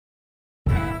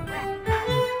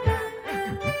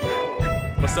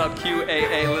What's up,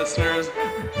 QAA listeners?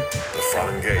 The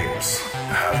fun games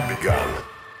have begun.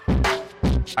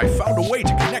 I found a way to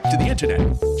connect to the internet.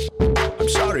 I'm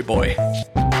sorry, boy.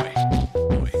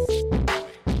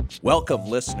 Welcome,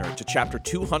 listener, to chapter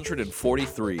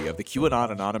 243 of the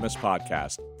QAnon Anonymous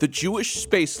podcast, the Jewish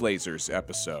Space Lasers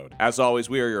episode. As always,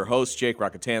 we are your hosts, Jake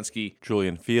Rockatansky,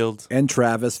 Julian Fields, and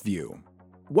Travis View.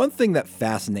 One thing that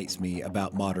fascinates me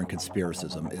about modern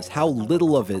conspiracism is how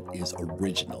little of it is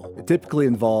original. It typically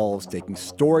involves taking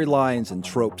storylines and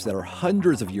tropes that are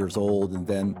hundreds of years old and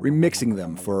then remixing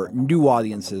them for new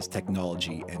audiences,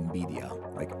 technology, and media.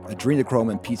 Like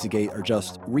adrenochrome and Pizzagate are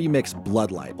just remixed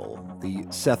blood libel. The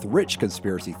Seth Rich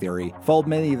conspiracy theory followed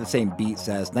many of the same beats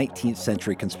as 19th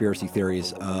century conspiracy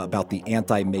theories about the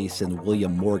anti-Mason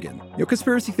William Morgan.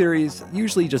 Conspiracy theories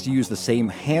usually just use the same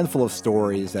handful of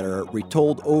stories that are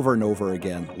retold over and over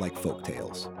again like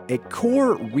folktales. A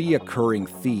core reoccurring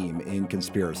theme in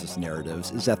conspiracist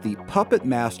narratives is that the puppet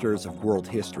masters of world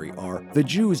history are the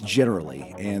Jews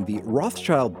generally and the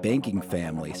Rothschild banking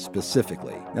family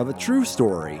specifically. Now, the true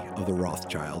story of the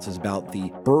Rothschilds is about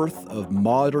the birth of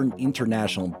modern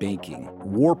international banking,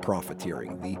 war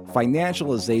profiteering, the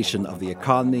financialization of the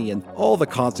economy, and all the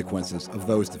consequences of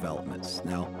those developments.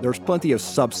 Now, there's plenty of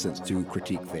substance to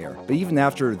critique there, but even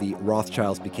after the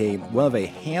Rothschilds became one of a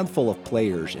handful of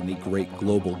players in the great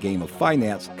global game of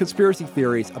finance, conspiracy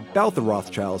theories about the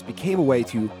Rothschilds became a way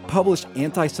to publish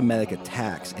anti-Semitic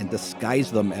attacks and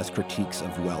disguise them as critiques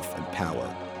of wealth and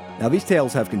power. Now, these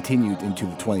tales have continued into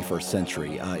the 21st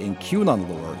century. In QAnon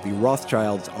lore, the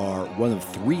Rothschilds are one of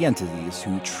three entities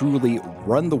who truly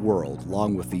run the world,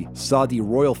 along with the Saudi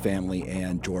royal family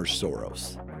and George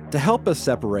Soros. To help us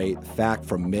separate fact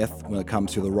from myth when it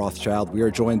comes to the Rothschild, we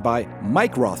are joined by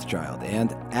Mike Rothschild.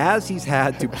 And as he's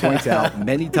had to point out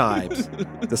many times,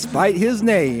 despite his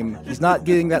name, he's not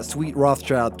getting that sweet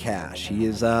Rothschild cash. He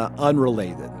is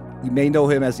unrelated. You may know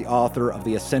him as the author of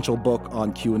the essential book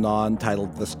on QAnon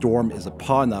titled The Storm is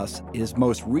Upon Us. His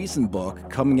most recent book,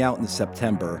 coming out in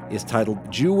September, is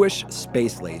titled Jewish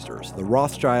Space Lasers, The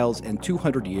Rothschilds and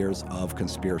 200 Years of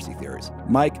Conspiracy Theories.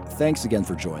 Mike, thanks again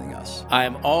for joining us. I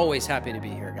am always happy to be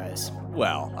here, guys.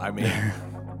 Well, I mean,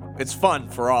 it's fun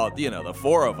for all, the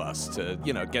four of us to,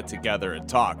 get together and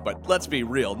talk. But let's be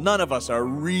real, none of us are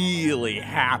really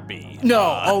happy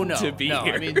to be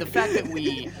here. I mean, the fact that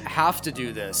we have to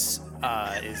do this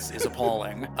is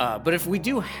appalling. But if we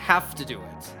do have to do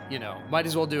it, might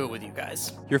as well do it with you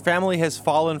guys. Your family has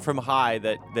fallen from high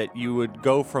that you would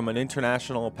go from an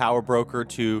international power broker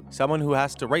to someone who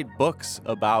has to write books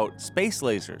about space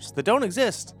lasers that don't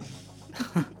exist.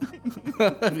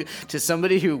 To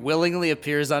somebody who willingly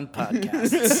appears on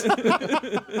podcasts.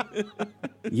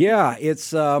 Yeah,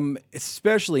 it's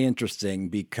especially interesting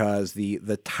because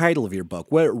the title of your book,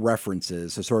 what it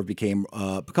references, has sort of become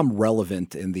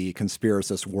relevant in the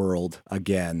conspiracist world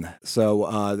again.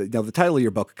 So the title of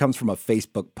your book comes from a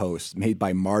Facebook post made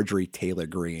by Marjorie Taylor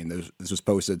Greene. This was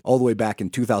posted all the way back in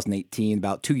 2018,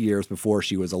 about 2 years before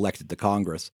she was elected to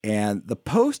Congress. And the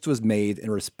post was made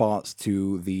in response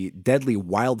to the deadly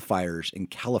wildfires in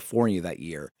California that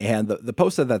year. And the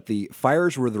post said that the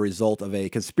fires were the result of a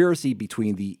conspiracy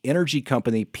between the energy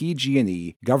company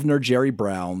PG&E, Governor Jerry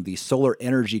Brown, the solar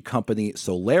energy company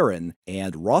Solarin,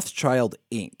 and Rothschild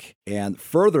Inc. And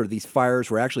further, these fires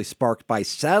were actually sparked by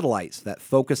satellites that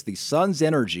focused the sun's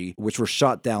energy, which were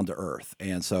shot down to Earth.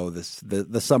 And so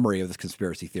the summary of this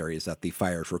conspiracy theory is that the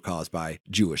fires were caused by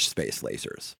Jewish space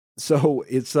lasers. So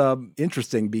it's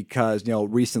interesting because,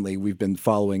 recently we've been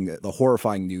following the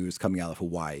horrifying news coming out of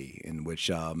Hawaii in which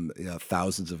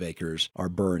thousands of acres are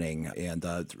burning and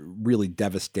it's really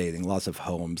devastating. Lots of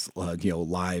homes,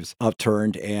 lives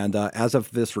upturned. And as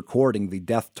of this recording, the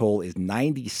death toll is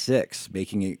 96,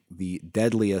 making it the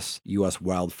deadliest U.S.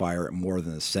 wildfire in more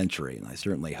than a century. And I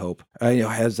certainly hope,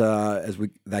 as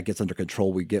that gets under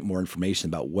control, we get more information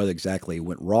about what exactly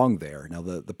went wrong there. Now,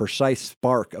 the precise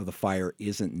spark of the fire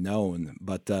isn't known,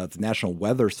 but the National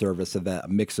Weather Service said that a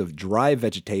mix of dry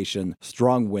vegetation,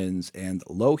 strong winds, and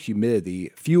low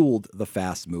humidity fueled the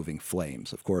fast-moving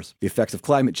flames. Of course, the effects of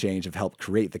climate change have helped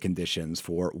create the conditions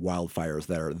for wildfires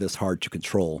that are this hard to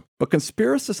control. But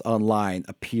conspiracists online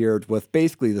appeared with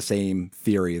basically the same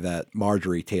theory that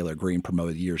Marjorie Taylor Greene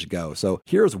promoted years ago. So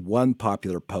here's one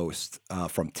popular post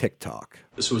from TikTok.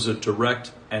 This was a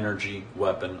direct energy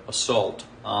weapon assault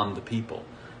on the people.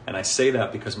 And I say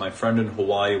that because my friend in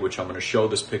Hawaii, which I'm going to show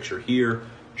this picture here,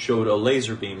 showed a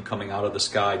laser beam coming out of the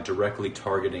sky directly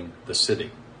targeting the city.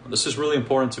 This is really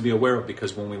important to be aware of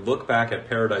because when we look back at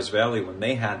Paradise Valley when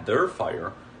they had their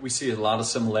fire, we see a lot of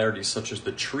similarities such as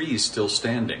the trees still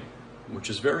standing, which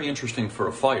is very interesting for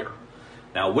a fire.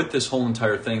 Now, with this whole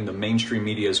entire thing, the mainstream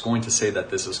media is going to say that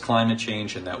this is climate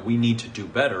change and that we need to do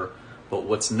better. But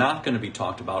what's not going to be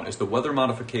talked about is the weather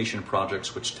modification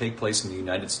projects which take place in the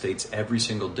United States every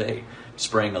single day,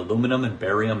 spraying aluminum and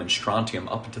barium and strontium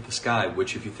up into the sky,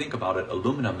 which, if you think about it,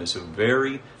 aluminum is a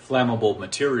very flammable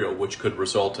material, which could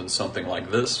result in something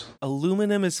like this.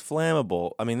 Aluminum is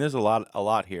flammable. I mean, there's a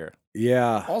lot here.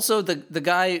 Yeah. Also, the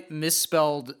guy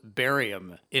misspelled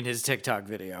barium in his TikTok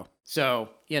video. So,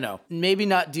 maybe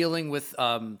not dealing with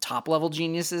top-level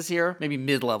geniuses here, maybe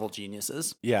mid-level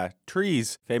geniuses. Yeah,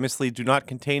 trees famously do not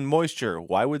contain moisture.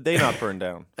 Why would they not burn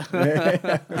down?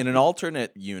 In an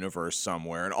alternate universe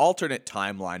somewhere, an alternate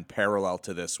timeline parallel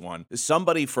to this one,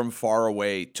 somebody from far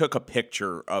away took a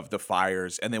picture of the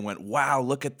fires and they went, wow,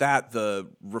 look at that. The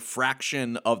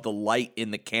refraction of the light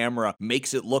in the camera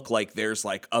makes it look like there's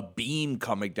like a beam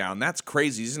coming down. That's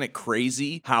crazy. Isn't it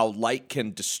crazy how light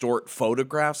can distort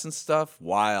photographs and stuff?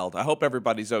 Wild. I hope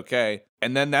everybody's okay.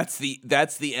 And then that's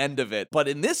the end of it. But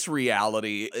in this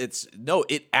reality,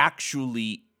 it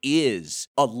actually is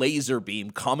a laser beam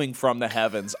coming from the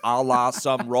heavens, a la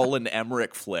some Roland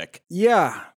Emmerich flick.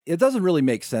 Yeah. It doesn't really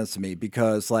make sense to me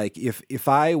because, like, if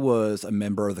I was a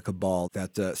member of the cabal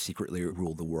that secretly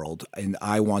ruled the world and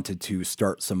I wanted to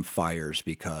start some fires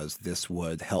because this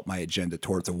would help my agenda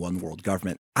towards a one world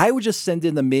government, I would just send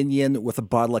in a minion with a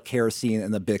bottle of kerosene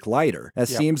and a big lighter. That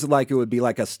seems like it would be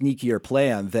like a sneakier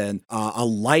plan than a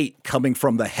light coming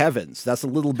from the heavens. That's a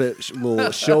little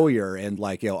showier and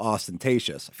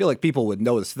ostentatious. I feel like people would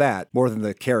notice that more than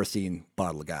the kerosene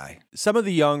bottle guy. Some of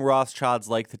the young Rothschilds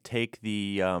like to take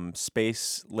the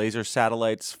space laser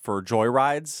satellites for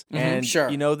joyrides. And,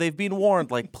 they've been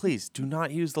warned, like, please do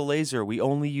not use the laser. We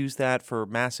only use that for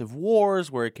massive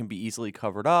wars where it can be easily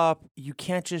covered up. You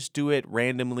can't just do it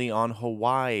randomly on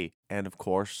Hawaii. And, of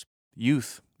course,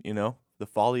 youth, the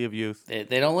folly of youth.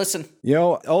 They don't listen. I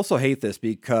also hate this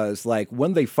because,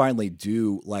 when they finally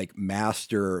do,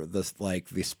 master this,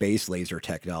 the space laser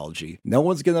technology, no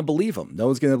one's going to believe them. No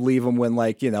one's going to believe them when,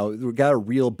 we got a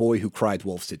real boy who cried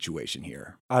wolf situation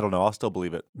here. I don't know. I'll still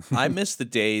believe it. I miss the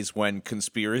days when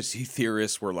conspiracy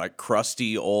theorists were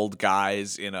crusty old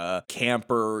guys in a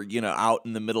camper, out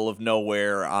in the middle of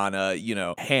nowhere on a,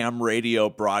 ham radio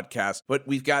broadcast. But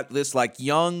we've got this,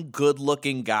 young,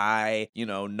 good-looking guy,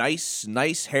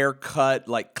 nice haircut,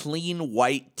 clean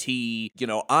white tee,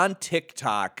 on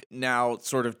TikTok now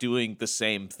sort of doing the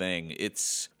same thing.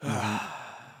 It's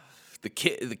the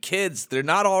kids, they're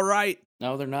not all right.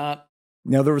 No, they're not.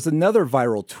 Now, there was another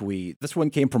viral tweet. This one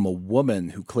came from a woman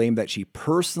who claimed that she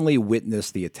personally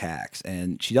witnessed the attacks,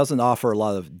 and she doesn't offer a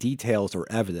lot of details or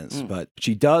evidence, but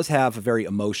she does have a very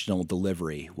emotional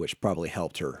delivery, which probably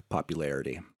helped her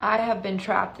popularity. I have been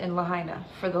trapped in Lahaina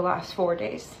for the last 4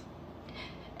 days,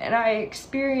 and I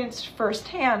experienced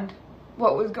firsthand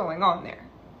what was going on there.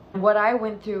 What I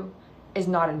went through is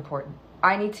not important.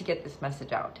 I need to get this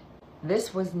message out.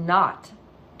 This was not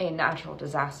a natural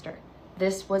disaster.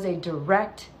 This was a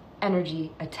direct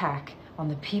energy attack on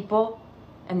the people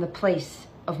and the place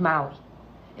of Maui.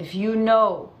 If you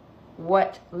know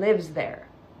what lives there,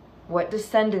 what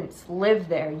descendants live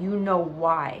there, you know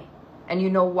why. And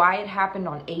you know why it happened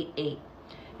on 8/8.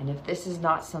 And if this is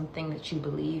not something that you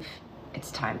believe, it's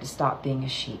time to stop being a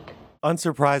sheep.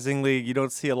 Unsurprisingly, you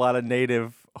don't see a lot of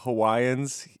native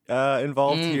Hawaiians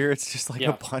involved here. It's just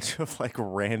a bunch of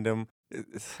random...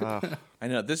 I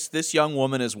know this young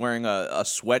woman is wearing a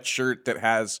sweatshirt that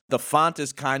has the font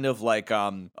is kind of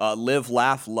live,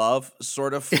 laugh, love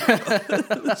sort of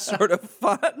sort of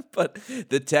font, but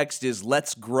the text is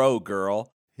let's grow,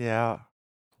 girl. Yeah,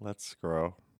 let's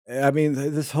grow. I mean,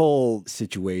 this whole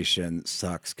situation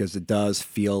sucks because it does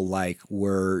feel like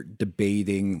we're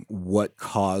debating what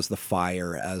caused the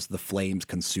fire as the flames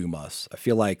consume us. I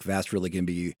feel like that's really going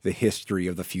to be the history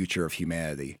of the future of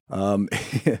humanity.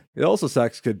 It also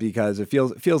sucks because it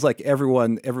feels like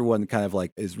everyone kind of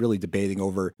is really debating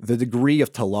over the degree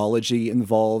of teleology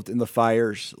involved in the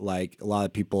fires. Like a lot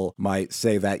of people might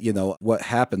say that, what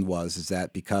happened is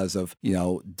that because of,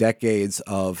 decades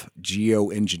of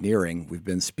geoengineering, we've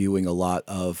been spewing a lot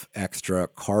of extra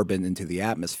carbon into the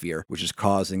atmosphere, which is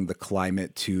causing the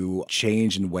climate to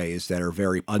change in ways that are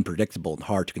very unpredictable and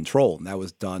hard to control. And that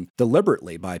was done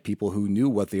deliberately by people who knew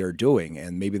what they are doing.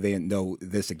 And maybe they didn't know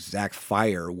this exact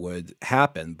fire would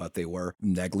happen, but they were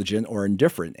negligent or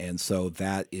indifferent. And so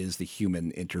that is the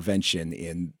human intervention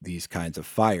in these kinds of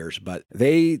fires. But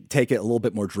they take it a little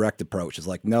bit more direct approach. It's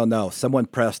like, no, someone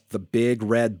pressed the big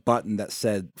red button that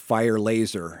said fire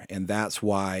laser. And that's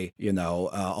why,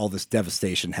 all this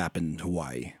devastation happened in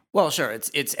Hawaii. Well, sure.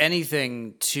 It's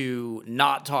anything to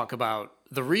not talk about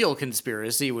the real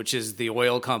conspiracy, which is the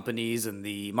oil companies and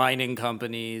the mining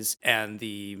companies and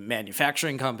the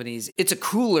manufacturing companies. It's a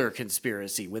cooler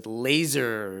conspiracy with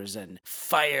lasers and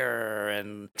fire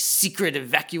and secret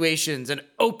evacuations and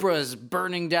Oprah's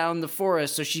burning down the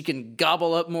forest so she can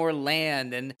gobble up more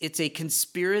land. And it's a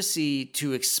conspiracy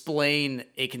to explain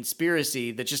a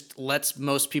conspiracy that just lets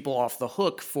most people off the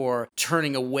hook for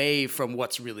turning away from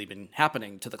what's really been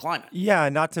happening to the climate. Yeah,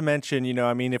 not to mention,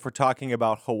 if we're talking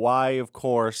about Hawaii, of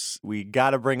course, we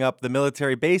got to bring up the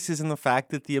military bases and the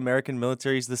fact that the American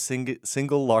military is the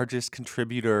single largest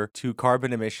contributor to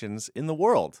carbon emissions in the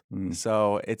world.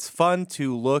 So it's fun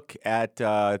to look at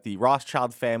the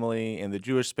Rothschild family and the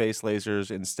Jewish space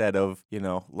lasers instead of,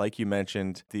 like you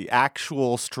mentioned, the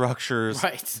actual structures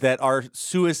that are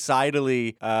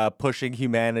suicidally pushing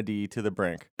humanity to the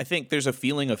brink. I think there's a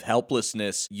feeling of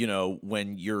helplessness,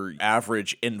 when your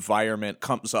average environment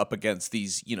comes up against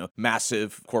these,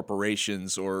 massive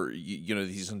corporations or,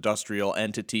 these industrial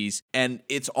entities. And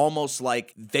it's almost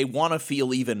like they want to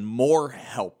feel even more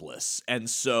helpless. And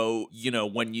so,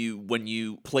 when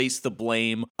you place the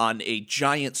blame on a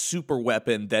giant super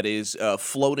weapon that is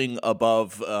floating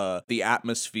above the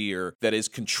atmosphere, that is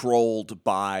controlled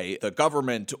by the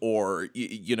government or,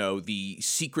 the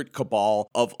secret cabal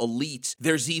of elites,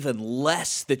 there's even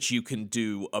less that you can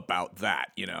do about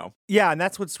that, Yeah, and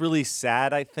that's what's really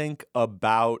sad, I think,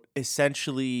 about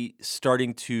essentially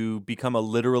starting to become a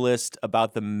literalist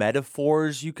about the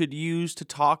metaphors you could use to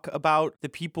talk about the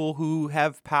people who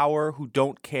have power, who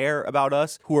don't care about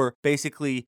us, who are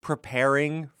basically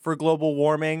preparing for global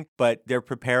warming, but they're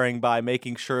preparing by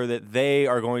making sure that they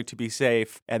are going to be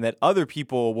safe and that other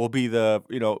people will be the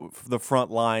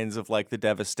front lines of like the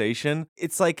devastation.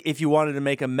 It's like if you wanted to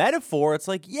make a metaphor, it's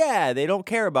like, yeah, they don't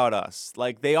care about us.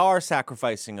 Like they are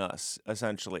sacrificing us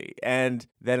essentially. And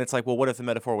then it's like, well, what if the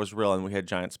metaphor was real and we had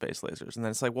giant space lasers? And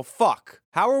then it's like, well, fuck.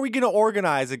 How are we going to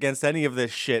organize against any of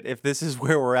this shit if this is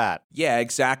where we're at? Yeah,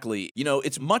 exactly.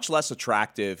 It's much less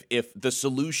attractive if the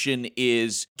solution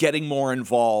is getting more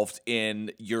involved in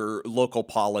your local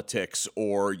politics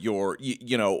or your,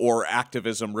 or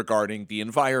activism regarding the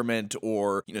environment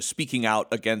or, speaking out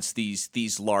against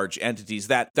these large entities.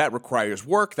 That requires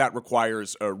work, that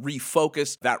requires a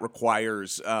refocus, that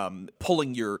requires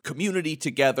pulling your community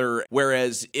together.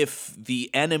 Whereas if the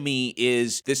enemy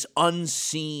is this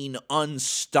unseen,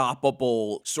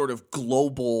 unstoppable sort of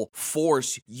global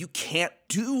force, you can't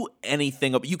do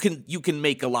anything. You can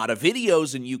make a lot of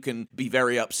videos and you can be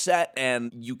very upset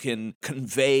and you can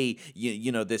convey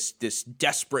this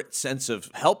desperate sense of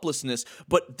helplessness,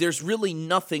 but there's really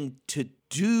nothing to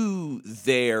do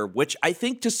there, which I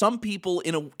think to some people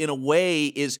in a way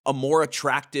is a more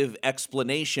attractive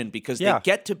explanation because they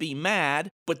get to be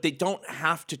mad, but they don't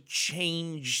have to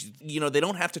change, they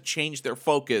don't have to change their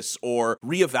focus or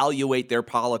reevaluate their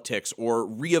politics or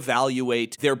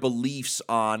reevaluate their beliefs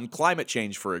on climate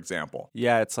change, for example.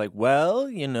 Yeah, it's like, well,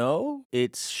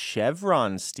 it's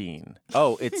Chevronstein.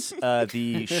 Oh, it's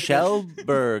the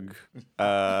Schellberg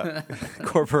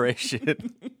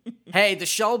Corporation. Hey, the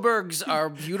Schellbergs are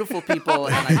beautiful people,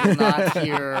 and I will not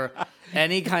hear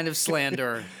any kind of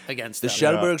slander against them. The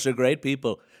Schellbergs are great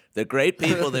people. They're great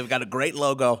people. They've got a great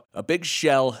logo, a big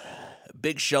shell,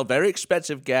 very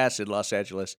expensive gas in Los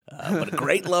Angeles, but a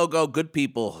great logo, good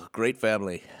people, great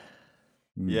family.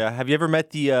 Yeah. Have you ever met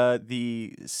the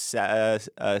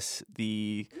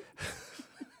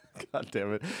God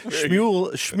damn it,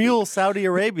 Shmuel, Saudi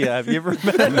Arabia? Have you ever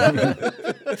met?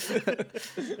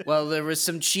 Well, there was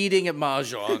some cheating at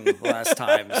Mahjong last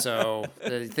time, so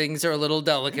things are a little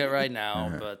delicate right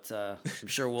now, but I'm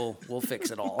sure we'll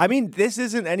fix it all. I mean, this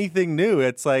isn't anything new.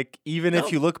 It's like, even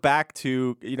if you look back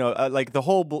to, like the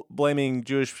whole blaming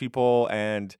Jewish people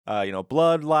and,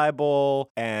 blood libel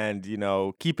and,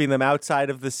 keeping them outside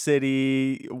of the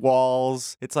city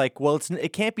walls. It's like, well,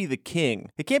 it can't be the king.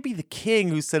 It can't be the king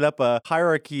who set up a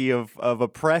hierarchy of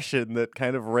oppression that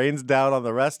kind of rains down on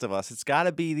the rest of us. It's got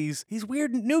to be these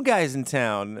weird new guys in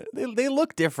town. They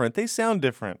look different. They sound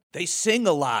different. They sing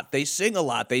a lot. They sing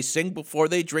before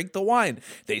they drink the wine.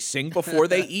 They sing before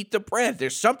they eat the bread.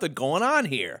 There's something going on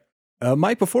here.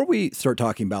 Mike, before we start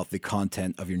talking about the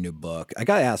content of your new book, I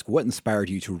got to ask, what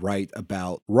inspired you to write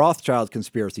about Rothschild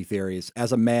conspiracy theories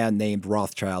as a man named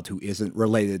Rothschild who isn't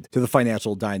related to the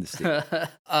financial dynasty?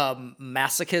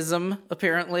 Masochism,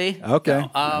 apparently. Okay.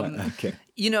 No, Okay.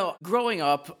 Growing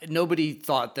up, nobody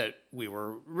thought that we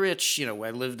were rich.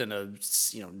 I lived in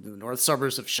the north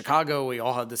suburbs of Chicago. We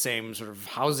all had the same sort of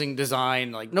housing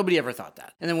design. Like, nobody ever thought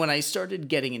that. And then when I started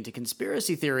getting into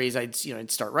conspiracy theories, I'd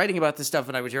start writing about this stuff,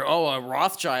 and I would hear, a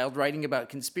Rothschild writing about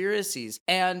conspiracies.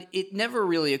 And it never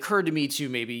really occurred to me to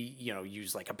maybe,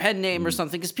 use like a pen name or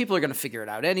something, because people are going to figure it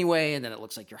out anyway, and then it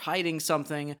looks like you're hiding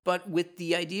something. But with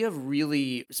the idea of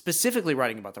really specifically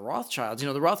writing about the Rothschilds,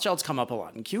 the Rothschilds come up a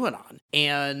lot in QAnon.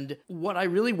 And what I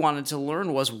really wanted to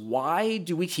learn was, why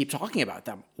do we keep talking about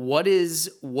them? What is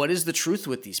the truth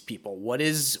with these people? What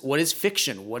is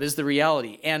fiction? What is the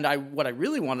reality? And what I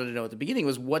really wanted to know at the beginning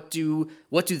was, what do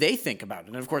they think about it?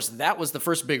 And of course, that was the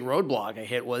first big roadblock I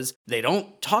hit, was they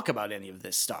don't talk about any of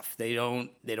this stuff. They don't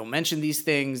mention these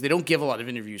things. They don't give a lot of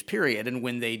interviews, period. And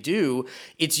when they do,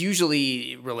 it's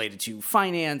usually related to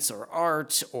finance or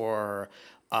art or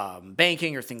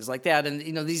banking or things like that. And,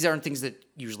 these aren't things that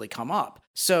usually come up.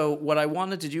 So what I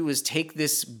wanted to do was take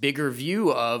this bigger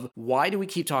view of, why do we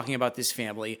keep talking about this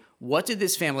family? What did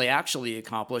this family actually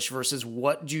accomplish versus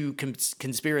what do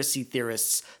conspiracy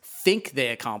theorists think they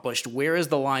accomplished? Where is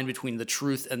the line between the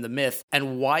truth and the myth?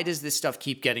 And why does this stuff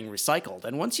keep getting recycled?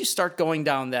 And once you start going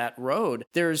down that road,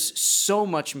 there's so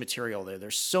much material there.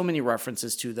 There's so many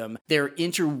references to them. They're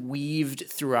interweaved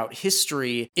throughout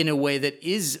history in a way that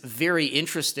is very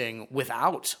interesting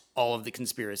without all of the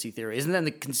conspiracy theories. And then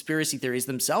the conspiracy theories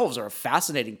themselves are a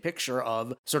fascinating picture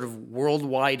of sort of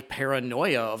worldwide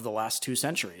paranoia of the last 2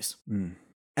 centuries.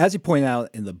 As you point out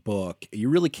in the book, you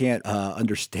really can't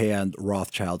understand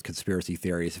Rothschild conspiracy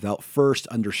theories without first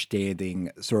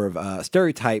understanding sort of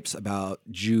stereotypes about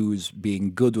Jews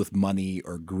being good with money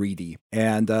or greedy.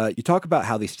 And you talk about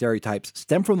how these stereotypes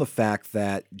stem from the fact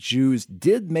that Jews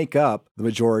did make up the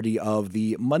majority of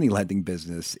the money lending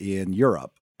business in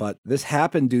Europe. But this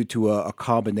happened due to a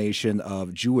combination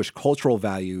of Jewish cultural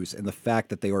values and the fact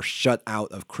that they were shut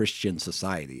out of Christian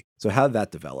society. So how did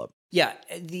that develop? Yeah,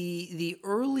 the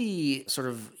early sort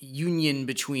of union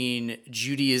between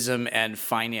Judaism and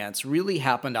finance really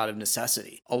happened out of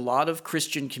necessity. A lot of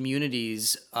Christian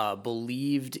communities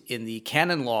believed in the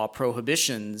canon law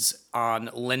prohibitions on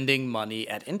lending money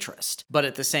at interest. But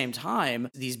at the same time,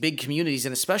 these big communities,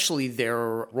 and especially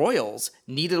their royals,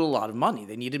 needed a lot of money.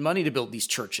 They needed money to build these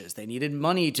churches. They needed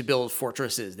money to build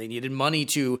fortresses. They needed money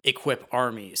to equip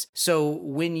armies. So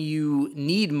when you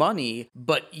need money,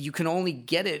 but you can only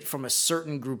get it from a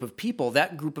certain group of people,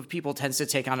 that group of people tends to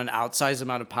take on an outsized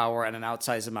amount of power and an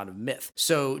outsized amount of myth.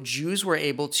 So Jews were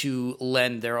able to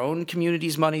lend their own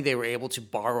communities money. They were able to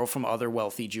borrow from other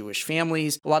wealthy Jewish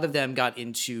families. A lot of them got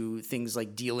into things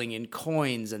like dealing in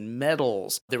coins and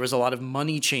metals. There was a lot of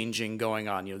money changing going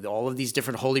on. All of these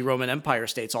different Holy Roman Empire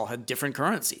states all had different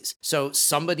currencies. So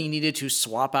somebody needed to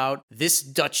swap out this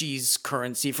duchy's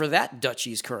currency for that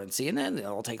duchy's currency, and then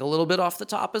they'll take a little bit off the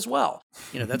top as well.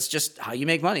 That's just how you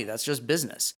make money. That's just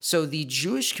business. So the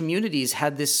Jewish communities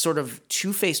had this sort of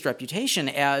two-faced reputation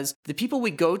as the people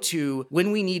we go to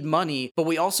when we need money, but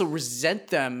we also resent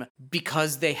them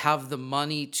because they have the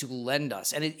money to lend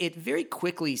us. And it very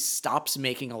quickly stops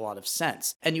making a lot of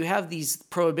sense. And you have these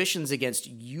prohibitions against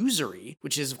usury,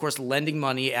 which is, of course, lending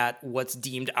money at what's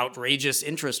deemed outrageous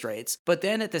interest rates. But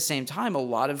then at the same time, a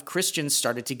lot of Christians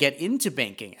started to get into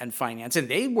banking and finance, and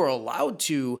they were allowed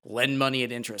to lend money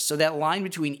at interest. So that line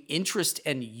between interest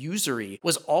and usury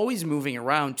was always moving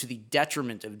around to the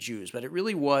detriment of Jews. But it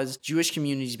really was Jewish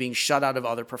communities being shut out of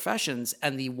other professions,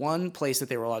 and the one place that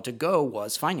they were allowed to go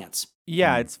was finance.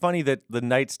 Yeah, it's funny that the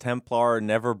Knights Templar are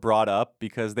never brought up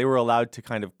because they were allowed to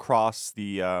kind of cross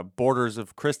the borders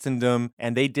of Christendom,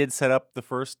 and they did set up the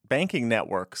first banking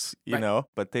networks, you know,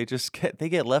 but they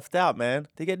get left out, man.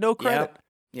 They get no credit.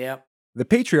 Yep. The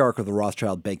patriarch of the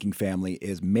Rothschild banking family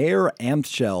is Mayer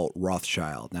Amschel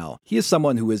Rothschild. Now, he is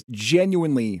someone who is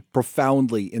genuinely,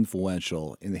 profoundly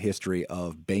influential in the history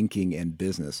of banking and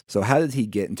business. So how did he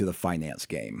get into the finance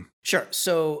game? Sure.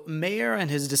 So Mayer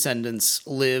and his descendants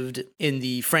lived in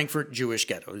the Frankfurt Jewish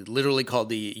ghetto, literally called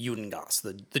the Judengasse,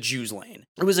 the Jews' lane.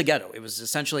 It was a ghetto. It was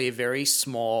essentially a very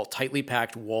small, tightly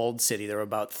packed, walled city. There were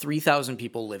about 3,000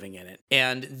 people living in it.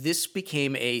 And this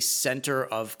became a center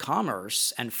of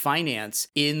commerce and finance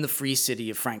in the free city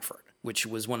of Frankfurt, which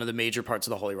was one of the major parts of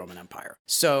the Holy Roman Empire.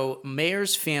 So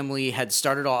Mayer's family had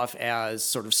started off as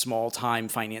sort of small-time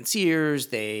financiers.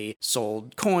 They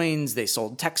sold coins, they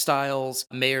sold textiles.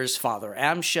 Mayer's father,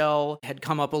 Amschel, had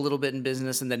come up a little bit in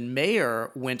business, and then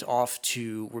Mayer went off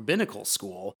to rabbinical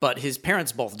school, but his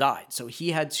parents both died, so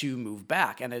he had to move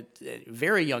back. And at a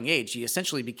very young age, he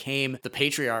essentially became the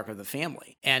patriarch of the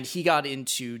family. And he got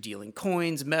into dealing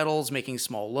coins, metals, making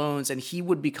small loans, and he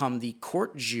would become the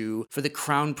court Jew for the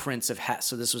crown prince Joseph Hess.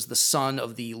 So this was the son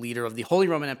of the leader of the Holy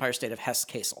Roman Empire state of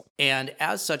Hesse-Kassel. And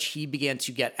as such, he began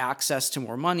to get access to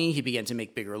more money. He began to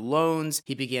make bigger loans.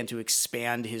 He began to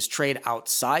expand his trade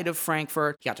outside of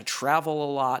Frankfurt. He got to travel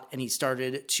a lot, and he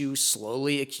started to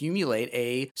slowly accumulate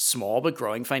a small but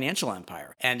growing financial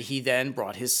empire. And he then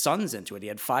brought his sons into it. He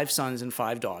had 5 sons and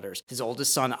 5 daughters. His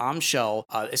oldest son, Amschel,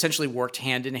 essentially worked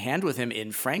hand in hand with him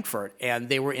in Frankfurt, and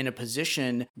they were in a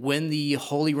position when the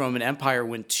Holy Roman Empire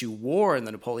went to war and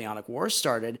the Napoleonic Wars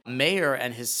started. Mayer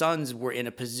and his sons were in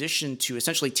a position to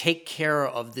essentially take care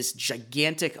of this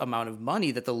gigantic amount of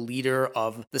money that the leader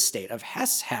of the state of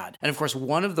Hesse had. And of course,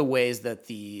 one of the ways that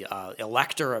the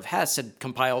elector of Hesse had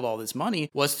compiled all this money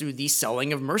was through the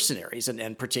selling of mercenaries,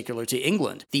 and particular to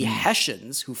England. The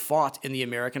Hessians, who fought in the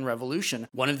American Revolution,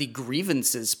 one of the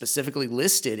grievances specifically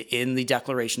listed in the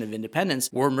Declaration of Independence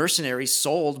were mercenaries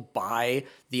sold by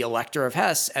the elector of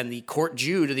Hesse, and the court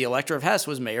Jew to the elector of Hesse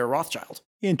was Mayer Rothschild.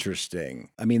 Interesting.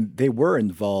 I mean, they were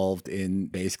involved in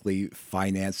basically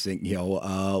financing,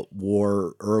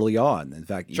 war early on. In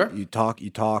fact, Sure. you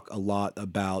talk a lot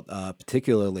about,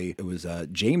 particularly, it was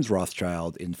James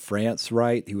Rothschild in France,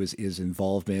 right? His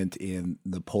involvement in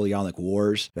Napoleonic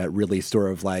Wars that really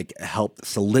sort of like helped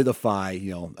solidify,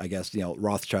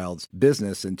 Rothschild's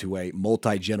business into a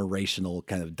multi-generational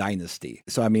kind of dynasty.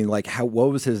 So, I mean, like, what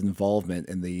was his involvement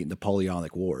in the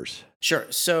Napoleonic Wars? Sure.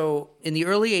 So in the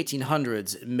early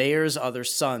 1800s, Mayer's other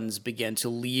sons began to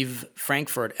leave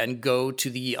Frankfurt and go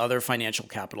to the other financial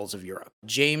capitals of Europe.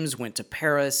 James went to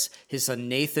Paris. His son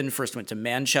Nathan first went to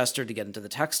Manchester to get into the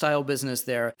textile business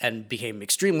there and became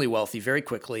extremely wealthy very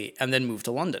quickly, and then moved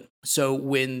to London. So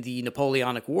when the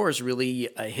Napoleonic Wars really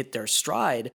hit their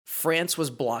stride, France was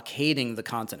blockading the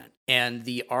continent. And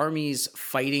the armies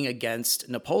fighting against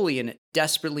Napoleon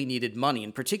desperately needed money,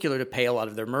 in particular to pay a lot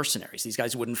of their mercenaries. These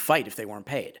guys wouldn't fight if they weren't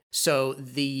paid. So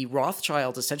the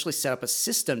Rothschilds essentially set up a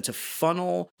system to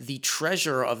funnel the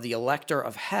treasure of the elector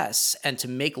of Hesse and to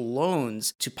make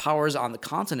loans to powers on the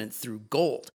continent through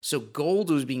gold. So gold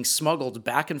was being smuggled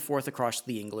back and forth across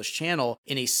the English Channel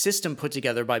in a system put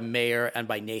together by Mayer and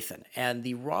by Nathan. And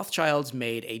the Rothschilds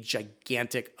made a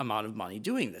gigantic amount of money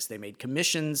doing this. They made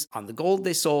commissions on the gold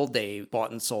they sold. They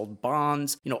bought and sold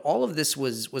bonds. All of this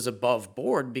was above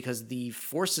board because the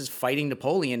forces fighting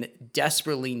Napoleon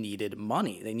desperately needed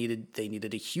money. They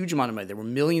needed a huge amount of money. There were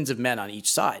millions of men on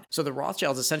each side. So the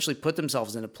Rothschilds essentially put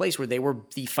themselves in a place where they were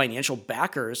the financial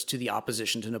backers to the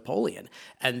opposition to Napoleon.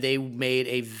 And they made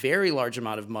a very large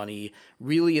amount of money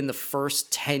really in the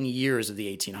first 10 years of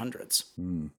the 1800s.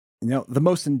 The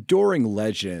most enduring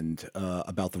legend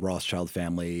about the Rothschild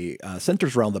family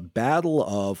centers around the Battle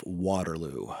of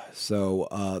Waterloo. So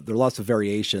there are lots of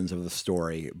variations of the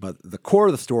story, but the core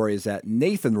of the story is that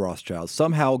Nathan Rothschild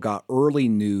somehow got early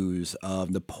news of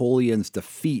Napoleon's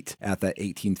defeat at that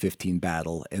 1815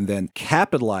 battle and then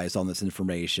capitalized on this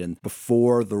information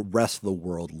before the rest of the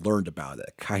world learned about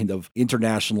it. Kind of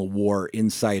international war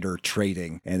insider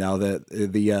trading. And now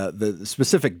the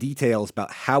specific details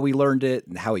about how he learned it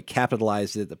and how he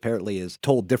capitalized it apparently is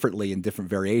told differently in different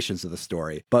variations of the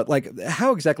story. But like,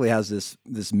 how exactly has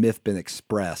this myth been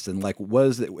expressed, and like,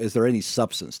 is there any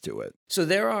substance to it? So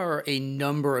there are a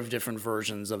number of different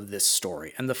versions of this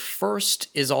story, and the first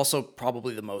is also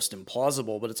probably the most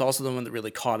implausible, but it's also the one that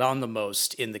really caught on the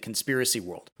most in the conspiracy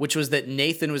world, which was that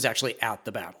Nathan was actually at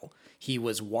the battle. He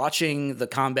was watching the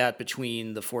combat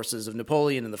between the forces of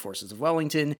Napoleon and the forces of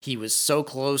Wellington. He was so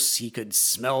close, he could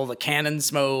smell the cannon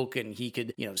smoke, and he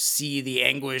could, see the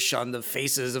anguish on the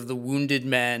faces of the wounded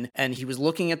men. And he was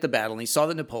looking at the battle, and he saw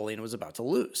that Napoleon was about to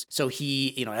lose. So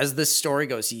he, as this story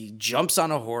goes, he jumps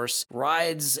on a horse,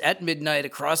 rides at midnight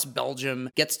across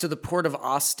Belgium, gets to the port of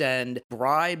Ostend,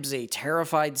 bribes a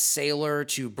terrified sailor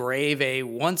to brave a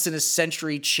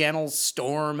once-in-a-century Channel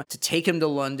storm to take him to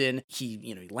London.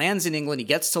 He lands in England, he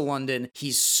gets to London,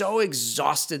 he's so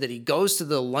exhausted that he goes to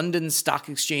the London Stock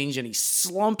Exchange and he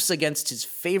slumps against his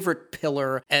favorite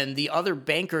pillar, and the other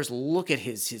bankers look at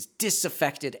his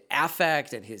disaffected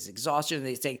affect and his exhaustion, and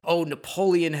they say, "Oh,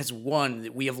 Napoleon has won,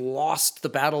 we have lost the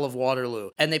Battle of Waterloo,"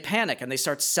 and they panic and they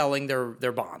start selling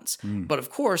their bonds. But of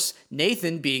course,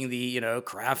 Nathan, being the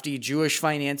crafty Jewish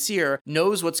financier,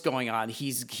 knows what's going on.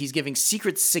 He's giving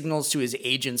secret signals to his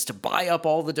agents to buy up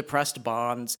all the depressed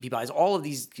bonds. He buys all of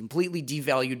these completely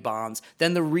devalued bonds.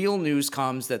 Then the real news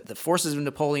comes that the forces of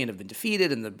Napoleon have been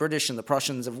defeated and the British and the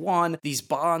Prussians have won. These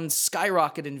bonds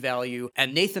skyrocket in value,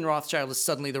 and Nathan Rothschild is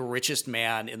suddenly the richest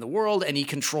man in the world, and he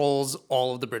controls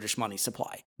all of the British money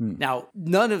supply. Now,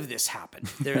 none of this happened.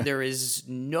 There is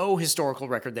no historical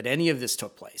record that any of this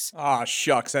took place. Ah,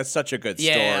 shucks, that's such a good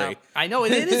Yeah, story. I know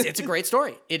it is. It's a great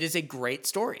story. It is a great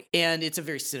story. And it's a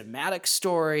very cinematic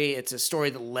story. It's a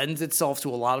story that lends itself to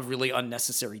a lot of really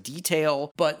unnecessary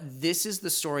detail. But this is the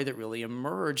story that really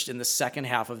emerged in the second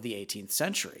half of the 18th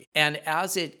century. And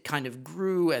as it kind of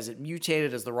grew, as it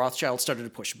mutated, as the Rothschilds started to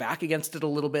push back against it a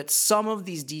little bit, some of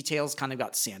these details kind of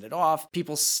got sanded off.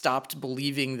 People stopped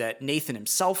believing that Nathan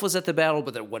himself was at the battle,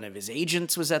 but that one of his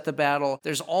agents was at the battle.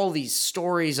 There's all these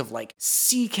stories of like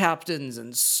sea captains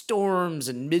and storms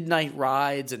and midnight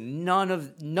rides, and none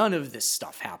of this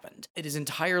stuff happened. It is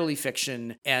entirely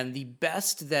fiction, and the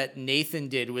best that Nathan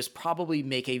did was probably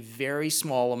make a very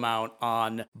small amount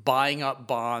on buying up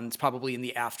bonds, probably in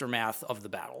the aftermath of the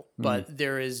battle. But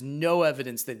there is no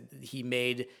evidence that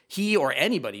he or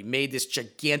anybody made this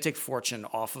gigantic fortune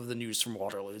off of the news from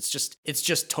Waterloo. It's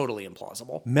just totally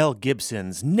implausible. Mel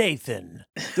Gibson's Nathan,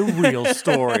 the real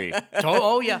story.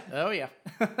 Oh yeah.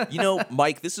 You know,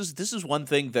 Mike, this is one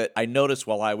thing that I noticed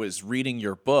while I was reading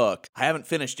your book. I haven't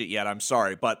finished it yet, I'm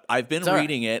sorry, but I've been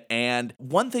reading it, and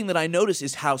one thing that I noticed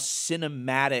is how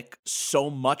cinematic so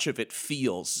much of it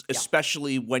feels,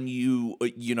 especially when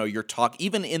you're talking,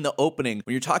 even in the opening,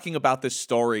 when you're talking about this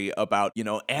story about,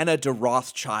 Anna de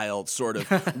Rothschild sort of,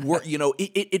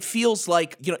 it feels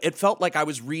like, it felt like I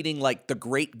was reading like The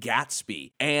Great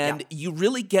Gatsby, and you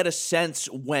really get a sense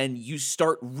when you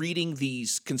start reading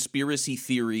these conspiracy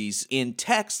theories in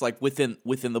text, like within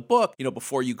the book,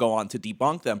 before you go on to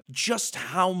debunk them, just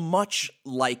how much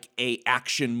like a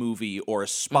action movie or a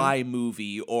spy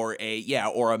movie or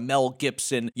a Mel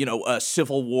Gibson, a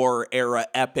Civil War era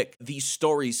epic these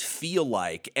stories feel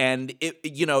like. And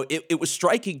it was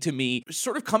striking to me,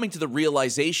 sort of coming to the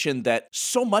realization that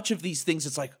so much of these things,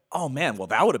 it's like, oh man, well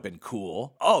that would have been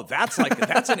cool. Oh, that's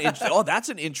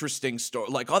an interesting story.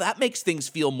 Like, oh, that makes things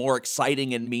feel more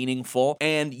exciting and meaningful.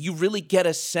 And you really get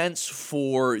a sense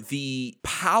for the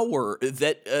power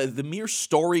that the mere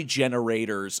story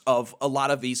generators of a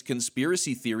lot of these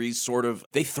conspiracy theories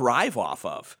they thrive off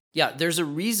of. Yeah, there's a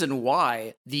reason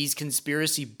why these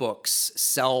conspiracy books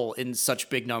sell in such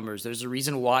big numbers. There's a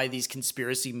reason why these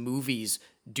conspiracy movies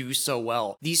do so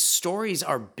well. These stories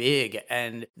are big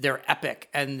and they're epic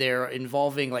and they're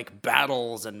involving like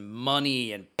battles and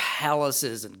money and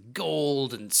palaces and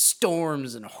gold and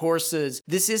storms and horses.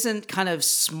 This isn't kind of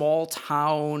small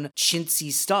town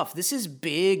chintzy stuff. This is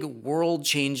big world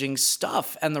changing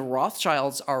stuff. And the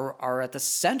Rothschilds are at the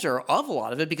center of a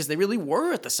lot of it because they really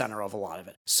were at the center of a lot of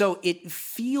it. So it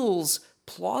feels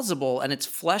plausible and it's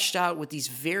fleshed out with these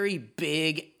very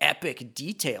big epic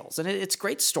details. And it's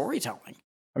great storytelling.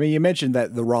 I mean, you mentioned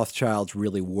that the Rothschilds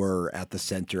really were at the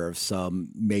center of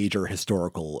some major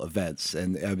historical events.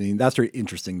 And I mean, that's very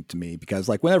interesting to me because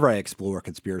like whenever I explore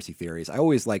conspiracy theories, I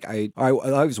always I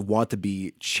always want to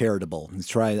be charitable and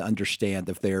try to understand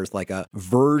if there's like a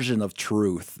version of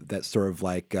truth that's sort of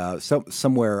like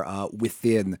somewhere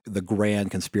within the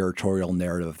grand conspiratorial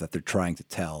narrative that they're trying to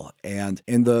tell. And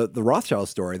in the Rothschild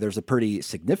story, there's a pretty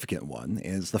significant one,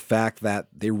 is the fact that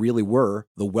they really were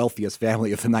the wealthiest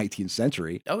family of the 19th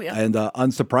century. Oh, yeah. And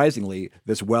unsurprisingly,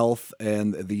 this wealth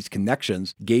and these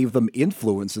connections gave them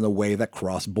influence in a way that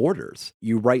crossed borders.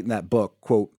 You write in that book,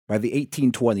 quote, by the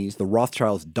 1820s, the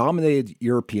Rothschilds dominated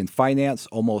European finance,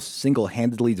 almost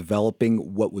single-handedly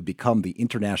developing what would become the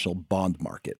international bond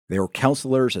market. They were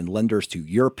counselors and lenders to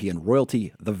European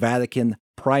royalty, the Vatican,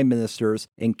 prime ministers,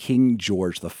 and King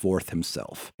George IV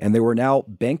himself. And they were now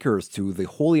bankers to the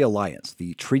Holy Alliance,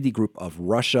 the treaty group of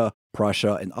Russia,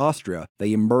 Prussia, and Austria.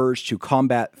 They emerged to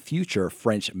combat future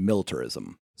French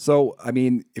militarism. So, I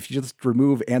mean, if you just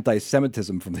remove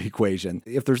anti-Semitism from the equation,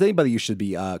 if there's anybody you should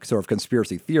be sort of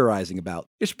conspiracy theorizing about,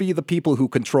 it should be the people who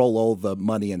control all the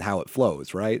money and how it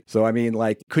flows, right? So, I mean,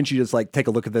 like, couldn't you just like take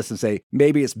a look at this and say,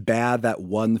 maybe it's bad that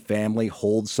one family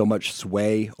holds so much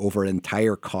sway over an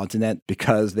entire continent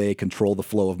because they control the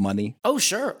flow of money? Oh,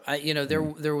 sure.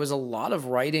 There was a lot of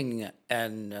writing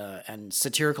and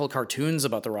satirical cartoons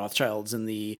about the Rothschilds in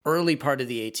the early part of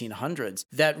the 1800s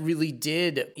that really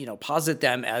did, posit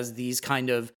them as these kind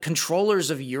of controllers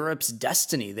of Europe's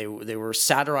destiny. They were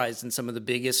satirized in some of the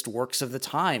biggest works of the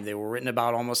time. They were written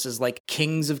about almost as like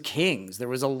kings of kings. There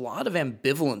was a lot of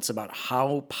ambivalence about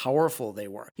how powerful they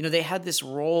were. They had this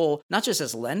role not just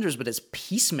as lenders but as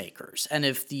peacemakers. And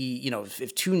if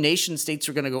if two nation states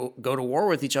are going to go to war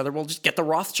with each other, we'll just get the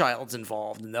Rothschilds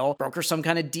involved and they'll broker some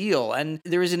kind of deal. And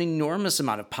there is an enormous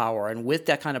amount of power. And with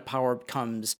that kind of power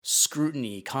comes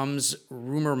scrutiny, comes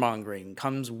rumor mongering,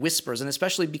 comes whispers, and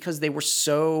especially especially because they were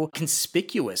so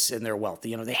conspicuous in their wealth.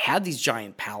 They had these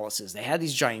giant palaces, they had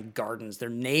these giant gardens, their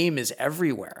name is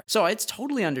everywhere. So it's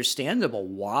totally understandable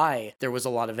why there was a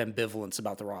lot of ambivalence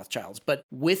about the Rothschilds. But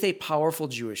with a powerful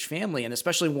Jewish family, and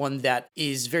especially one that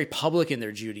is very public in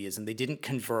their Judaism, they didn't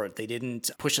convert, they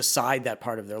didn't push aside that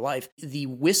part of their life, the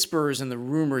whispers and the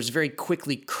rumors very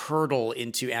quickly curdle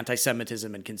into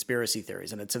anti-Semitism and conspiracy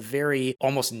theories. And it's a very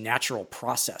almost natural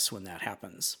process when that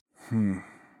happens.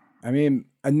 I mean,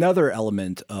 another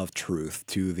element of truth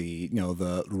to the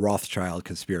Rothschild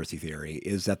conspiracy theory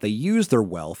is that they used their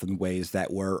wealth in ways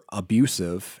that were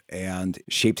abusive and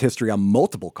shaped history on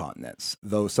multiple continents,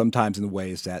 though sometimes in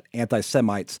ways that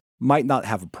anti-Semites might not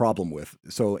have a problem with.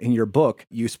 So in your book,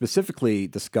 you specifically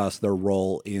discuss their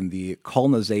role in the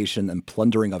colonization and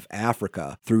plundering of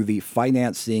Africa through the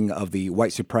financing of the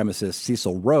white supremacist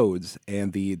Cecil Rhodes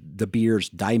and the De Beers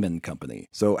Diamond Company.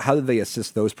 So how did they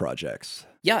assist those projects?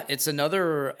 Yeah, it's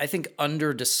another, I think,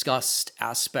 under-discussed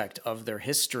aspect of their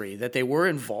history, that they were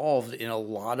involved in a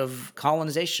lot of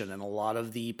colonization and a lot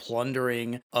of the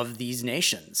plundering of these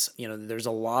nations. There's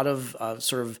a lot of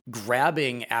sort of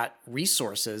grabbing at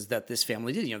resources that this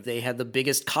family did. They had the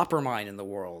biggest copper mine in the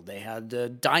world. They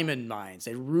had diamond mines,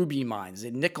 they had ruby mines, they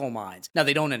had nickel mines. Now,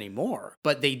 they don't anymore,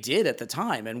 but they did at the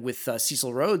time. And with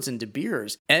Cecil Rhodes and De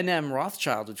Beers, N.M.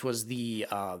 Rothschild, which was the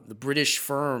British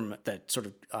firm that sort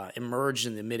of emerged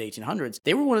in the mid-1800s,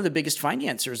 they were one of the biggest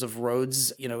financiers of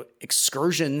Rhodes,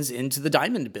 excursions into the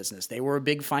diamond business. They were a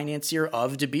big financier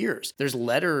of De Beers. There's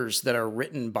letters that are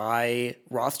written by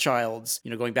Rothschilds,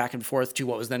 going back and forth to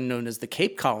what was then known as the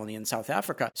Cape Colony in South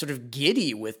Africa, sort of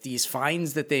giddy with these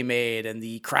finds that they made and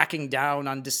the cracking down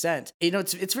on dissent.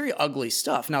 It's very ugly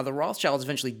stuff. Now, the Rothschilds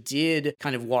eventually did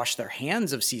kind of wash their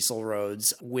hands of Cecil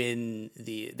Rhodes when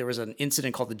there was an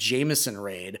incident called the Jameson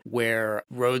Raid, where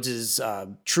Rhodes's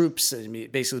troops,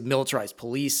 basically militarized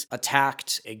police,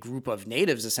 attacked a group of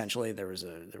natives. Essentially, there was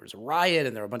a riot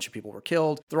and there were a bunch of people were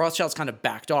killed. The Rothschilds kind of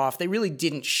backed off. They really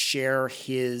didn't share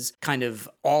his kind of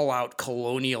all-out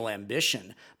colonial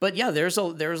ambition. But yeah, there's a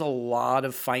lot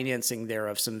of financing there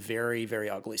of some very, very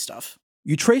ugly stuff.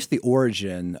 You trace the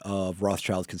origin of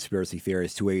Rothschild conspiracy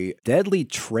theories to a deadly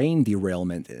train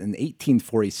derailment in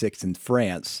 1846 in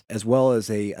France, as well as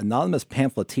an anonymous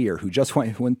pamphleteer who just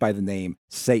went by the name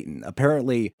Satan.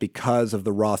 Apparently, because of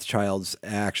the Rothschilds'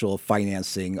 actual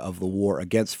financing of the war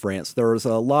against France, there was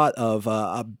a lot of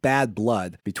bad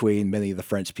blood between many of the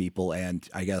French people and,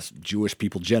 I guess, Jewish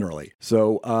people generally.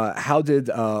 So how did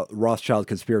Rothschild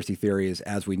conspiracy theories,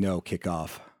 as we know, kick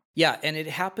off? Yeah, and it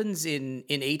happens in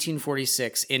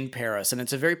 1846 in Paris, and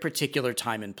it's a very particular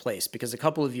time and place, because a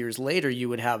couple of years later, you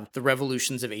would have the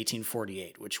revolutions of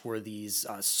 1848, which were these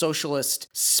socialist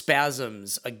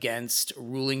spasms against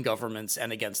ruling governments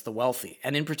and against the wealthy.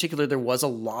 And in particular, there was a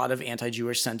lot of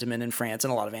anti-Jewish sentiment in France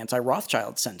and a lot of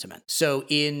anti-Rothschild sentiment. So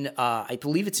I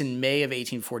believe it's in May of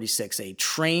 1846, a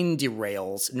train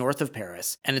derails north of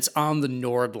Paris, and it's on the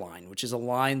Nord Line, which is a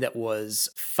line that was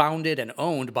founded and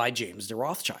owned by James de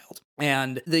Rothschild.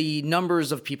 And the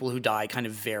numbers of people who die kind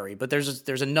of vary, but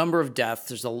there's a number of deaths,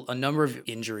 there's a number of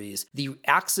injuries. The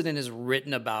accident is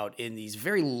written about in these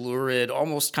very lurid,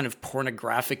 almost kind of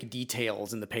pornographic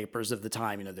details in the papers of the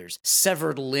time. There's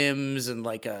severed limbs and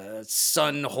like a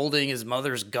son holding his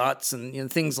mother's guts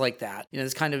and things like that.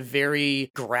 It's kind of very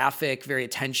graphic, very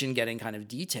attention-getting kind of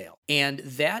detail. And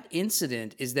that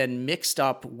incident is then mixed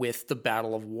up with the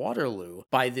Battle of Waterloo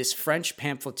by this French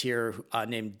pamphleteer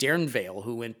named Dernevale,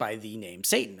 who went by the name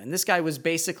Satan. And this guy was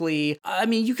basically,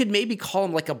 you could maybe call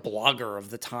him like a blogger of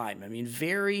the time.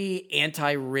 Very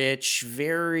anti-rich,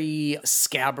 very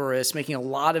scabrous, making a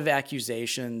lot of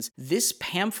accusations. This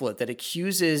pamphlet that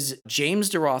accuses James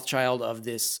de Rothschild of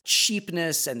this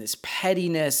cheapness and this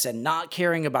pettiness and not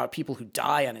caring about people who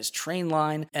die on his train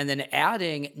line, and then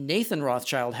adding Nathan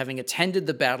Rothschild having attended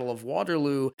the Battle of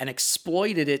Waterloo and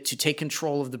exploited it to take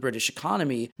control of the British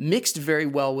economy, mixed very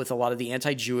well with a lot of the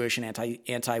anti-Jewish and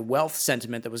anti-wealth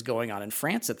sentiment that was going on in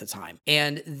France at the time.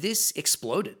 And this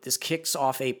exploded. This kicks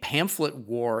off a pamphlet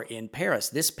war in Paris.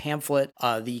 This pamphlet,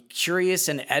 The Curious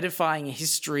and Edifying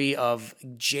History of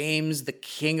James, the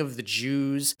King of the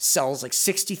Jews, sells like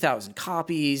 60,000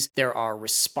 copies. There are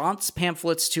response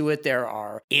pamphlets to it. There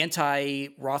are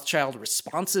anti-Rothschild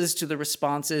responses to the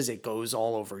responses. It goes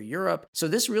all over Europe. So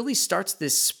this really starts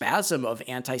this spasm of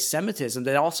anti-Semitism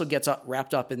that also gets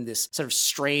wrapped up in this sort of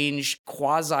strange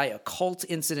quasi-occult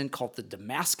incident incident called the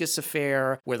Damascus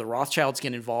Affair, where the Rothschilds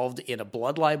get involved in a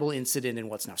blood libel incident in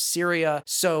what's now Syria.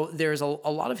 So there's a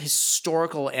lot of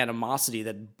historical animosity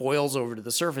that boils over to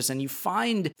the surface, and you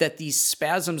find that these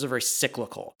spasms are very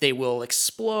cyclical. They will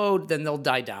explode, then they'll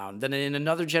die down. Then in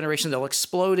another generation, they'll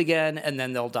explode again, and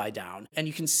then they'll die down. And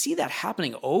you can see that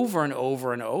happening over and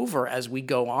over and over as we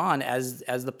go on, as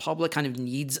the public kind of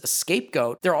needs a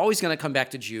scapegoat. They're always going to come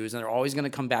back to Jews, and they're always going to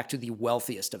come back to the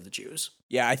wealthiest of the Jews.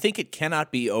 Yeah, I think it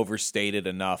cannot be overstated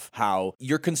enough how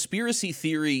your conspiracy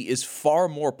theory is far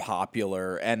more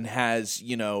popular and has,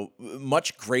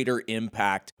 much greater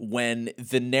impact when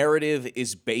the narrative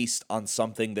is based on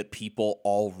something that people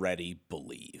already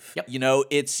believe. Yep.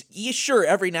 Sure,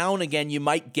 every now and again you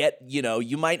might get,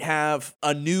 you might have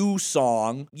a new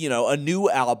song, a new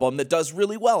album that does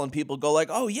really well and people go like,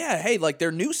 oh yeah, hey, like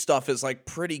their new stuff is like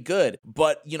pretty good.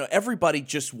 But, everybody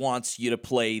just wants you to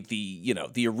play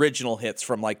the original hits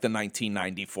from like the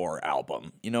 1994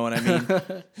 album. You know what I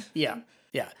mean? Yeah.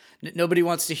 Nobody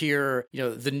wants to hear,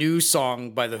 the new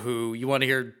song by The Who. You want to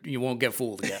hear You Won't Get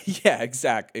Fooled Again. Yeah,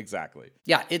 exactly.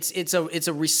 Yeah, it's a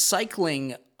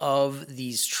recycling of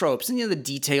these tropes, and the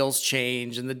details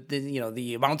change and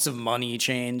the amounts of money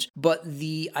change, but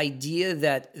the idea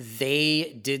that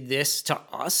they did this to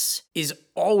us is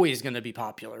always going to be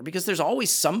popular because there's always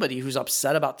somebody who's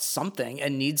upset about something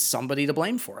and needs somebody to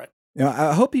blame for it.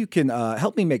 I hope you can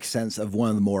help me make sense of one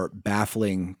of the more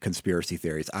baffling conspiracy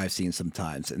theories I've seen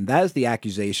sometimes, and that is the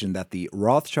accusation that the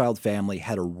Rothschild family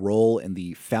had a role in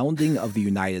the founding of the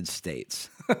United States.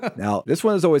 Now, this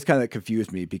one has always kind of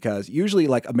confused me because usually,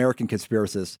 like American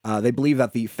conspiracists, they believe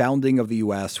that the founding of the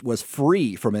U.S. was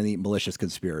free from any malicious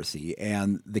conspiracy,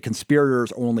 and the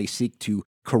conspirators only seek to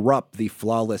corrupt the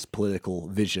flawless political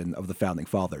vision of the founding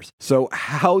fathers. So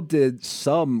how did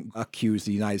some accuse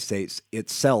the United States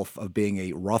itself of being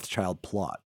a Rothschild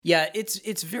plot? Yeah,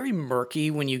 it's very murky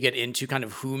when you get into kind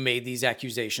of who made these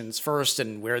accusations first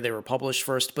and where they were published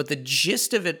first, but the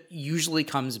gist of it usually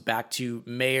comes back to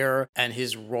Mayer and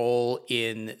his role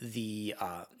in the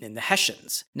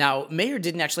Hessians. Now, Mayer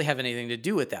didn't actually have anything to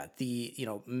do with that.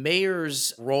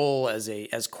 Mayer's role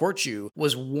as court Jew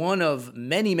was one of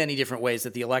many, many different ways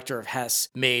that the Elector of Hesse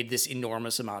made this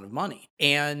enormous amount of money.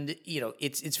 And,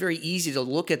 it's very easy to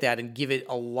look at that and give it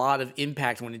a lot of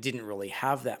impact when it didn't really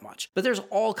have that much. But there's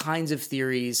all kinds of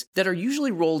theories that are usually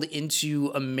rolled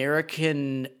into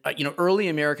American, early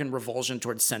American revulsion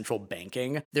towards central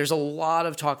banking. There's a lot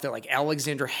of talk that like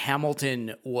Alexander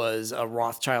Hamilton was a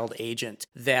Rothschild agent,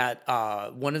 that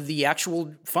one of the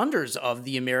actual funders of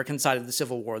the American side of the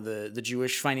Civil War, the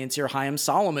Jewish financier Chaim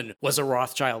Solomon, was a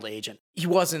Rothschild agent. He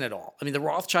wasn't at all. I mean, the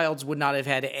Rothschilds would not have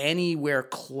had anywhere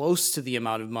close to the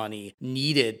amount of money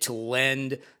needed to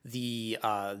lend the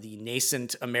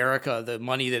nascent America the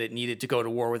money that it needed to go to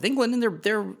war with England. And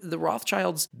the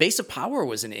Rothschilds' base of power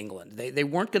was in England. They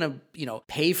weren't going to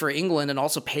pay for England and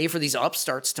also pay for these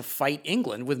upstarts to fight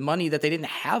England with money that they didn't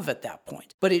have at that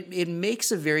point. But it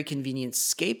makes a very convenient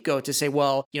scapegoat to say,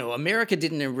 well, America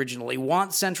didn't originally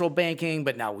want central banking,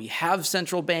 but now we have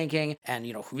central banking, and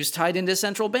who's tied into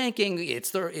central banking?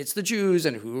 It's the Jews,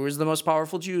 and who is the most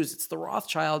powerful Jews? It's the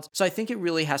Rothschilds. So I think it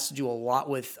really has to do a lot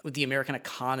with the American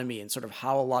economy and sort of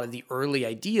how a lot of the early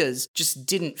ideas just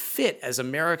didn't fit as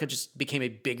America just became a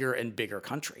bigger and bigger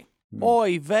country.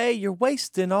 Oy vey, you're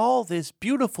wasting all this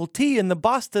beautiful tea in the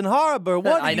Boston Harbor.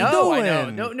 What are you doing?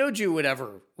 I know. No Jew would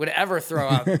ever throw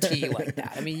out tea like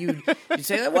that. I mean, you'd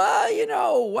say,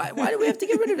 well, why do we have to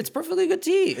get rid of it? It's perfectly good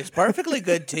tea. It's perfectly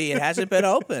good tea. It hasn't been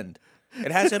opened.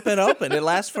 It hasn't been opened. It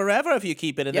lasts forever if you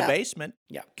keep it in the basement.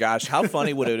 Yeah. Gosh, how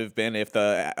funny would it have been if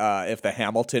the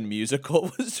Hamilton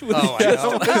musical was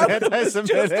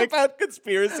just about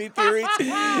conspiracy theories?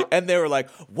 And they were like,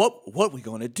 what are we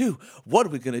going to do? What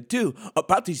are we going to do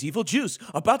about these evil Jews?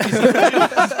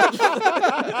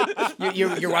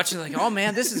 You're watching like, oh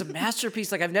man, this is a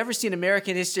masterpiece. Like I've never seen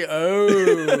American history. Oh.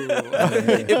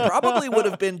 It probably would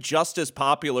have been just as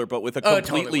popular, but with a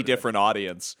completely different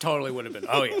audience. Totally would have been.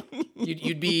 Oh yeah.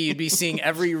 You'd be seeing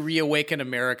every Reawaken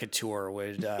America tour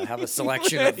would have a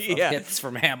selection of hits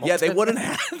from Hamilton. Yeah,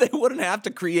 they wouldn't have to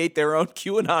create their own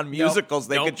QAnon musicals.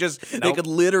 They could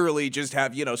literally just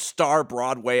have star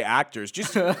Broadway actors,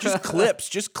 just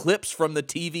clips from the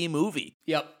TV movie.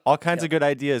 Yep. All kinds of good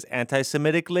ideas.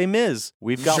 Anti-Semitic Les Mis.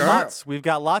 We've got lots. We've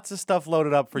got lots of stuff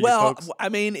loaded up for you folks. Well, I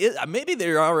mean, maybe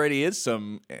there already is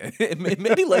some.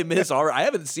 Maybe Les Mis I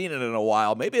haven't seen it in a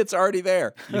while. Maybe it's already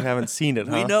there. You haven't seen it,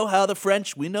 huh? We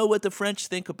know what the French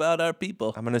think about our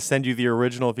people. I'm going to send you the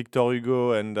original Victor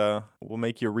Hugo, and we'll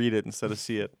make you read it instead of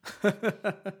see it.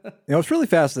 What's really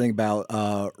fascinating about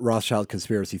Rothschild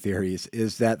conspiracy theories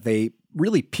is that they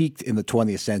really peaked in the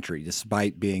 20th century,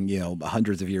 despite being,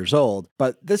 hundreds of years old.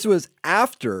 But this was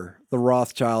after the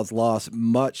Rothschilds lost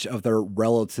much of their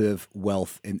relative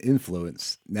wealth and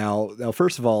influence. Now,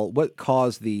 first of all, what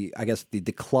caused the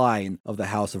decline of the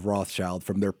House of Rothschild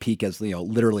from their peak as,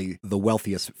 literally the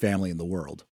wealthiest family in the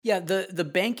world? Yeah, the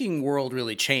banking world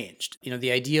really changed.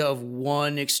 The idea of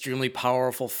one extremely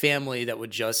powerful family that would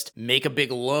just make a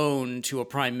big loan to a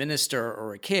prime minister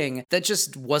or a king, that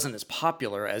just wasn't as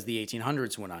popular as the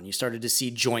 1800s went on. You started to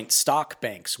see joint stock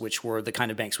banks, which were the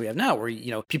kind of banks we have now, where,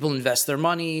 people invest their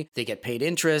money, they get paid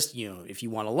interest. If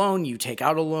you want a loan, you take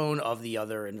out a loan of the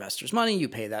other investor's money, you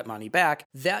pay that money back.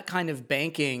 That kind of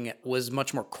banking was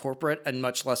much more corporate and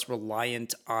much less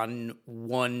reliant on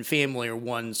one family or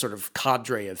one sort of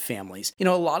cadre of families. A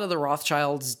lot of the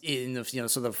Rothschilds in the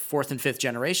sort of fourth and fifth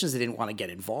generations, they didn't want to get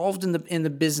involved in the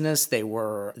business. They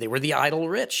were the idle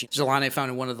rich. There's a line I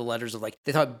found in one of the letters of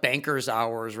they thought bankers'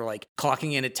 hours were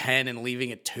clocking in at 10 and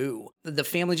leaving at 2. The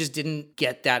family just didn't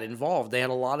get that involved. They had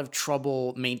a lot of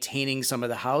trouble maintaining some of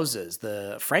the houses.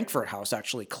 The Frankfurt house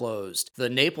actually closed. The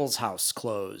Naples house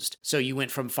closed. So you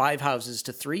went from 5 houses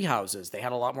to 3 houses. They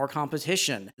had a lot more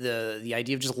competition. The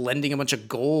idea of just lending a bunch of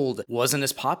gold wasn't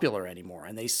as popular anymore.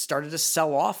 And they started to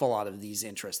sell off a lot of these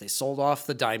interests. They sold off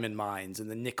the diamond mines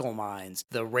and the nickel mines.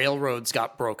 The railroads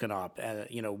got broken up.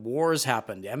 Wars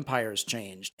happened. Empires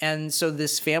changed. And so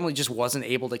this family just wasn't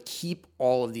able to keep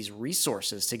all of these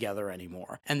resources together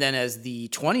anymore. And then as the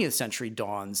 20th century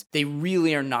dawns, they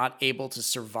really are not able to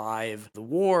survive the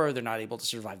war. They're not able to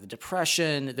survive the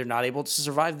Depression. They're not able to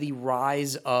survive the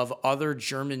rise of other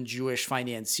German Jewish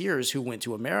financiers who went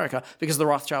to America, because the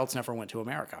Rothschilds never went to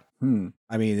America.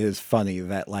 I mean, it is funny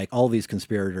that all these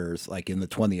conspirators in the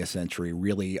 20th century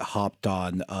really hopped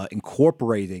on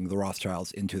incorporating the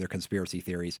Rothschilds into their conspiracy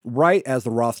theories right as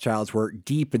the Rothschilds were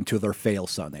deep into their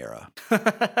fail-son era.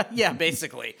 Yeah,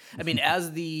 basically. I mean,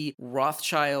 as the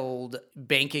Rothschild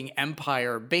banking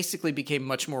empire basically became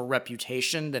much more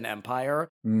reputation than empire,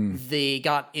 they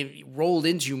got rolled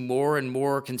into more and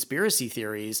more conspiracy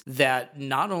theories that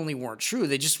not only weren't true,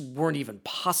 they just weren't even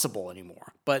possible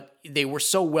anymore. But they were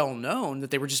so well known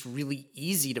that they were just really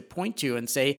easy to point to and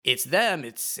say, it's them,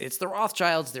 it's the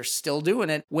Rothschilds, they're still doing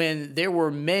it, when there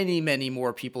were many, many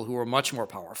more people who were much more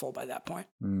powerful by that point.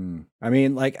 I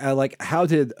mean, how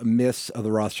did myths of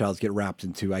the Rothschilds get wrapped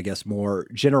into, more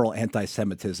general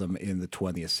anti-Semitism in the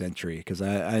 20th century? Because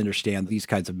I understand these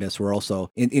kinds of myths were also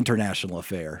an international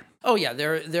affair. Oh yeah,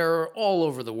 they're all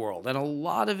over the world, and a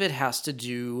lot of it has to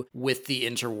do with the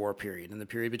interwar period, and the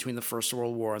period between the First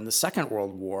World War and the Second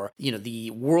World War. The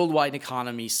worldwide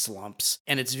economy slumps,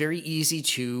 and it's very easy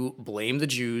to blame the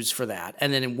Jews for that.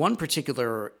 And then in one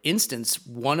particular instance,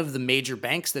 one of the major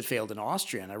banks that failed in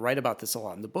Austria, and I write about this a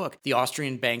lot in the book, the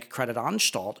Austrian bank Credit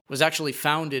Anstalt, was actually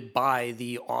founded by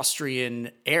the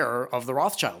Austrian heir of the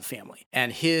Rothschild family,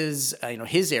 and his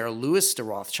heir, Louis de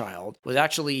Rothschild, was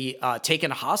actually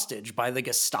taken hostage by the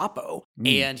Gestapo,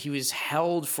 and he was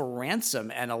held for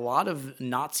ransom, and a lot of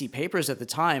Nazi papers at the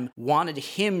time wanted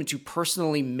him to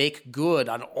personally make good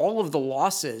on all of the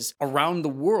losses around the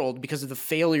world because of the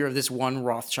failure of this one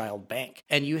Rothschild bank.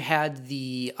 And you had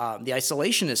the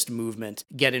isolationist movement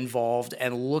get involved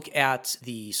and look at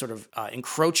the sort of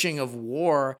encroaching of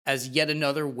war as yet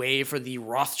another way for the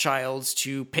Rothschilds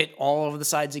to pit all of the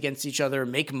sides against each other,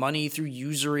 make money through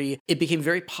usury. It became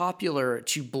very popular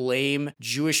to blame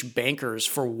Jewish bankers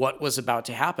for what was about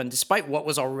to happen, despite what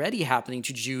was already happening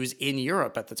to Jews in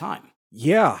Europe at the time.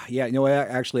 Yeah.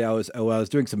 Actually, I was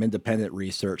doing some independent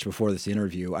research before this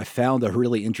interview. I found a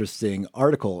really interesting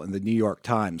article in the New York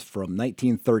Times from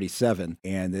 1937,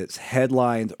 and it's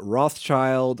headlined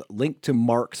 "Rothschild Linked to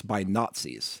Marx by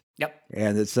Nazis." Yep.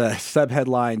 And it's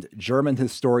subheadlined, "German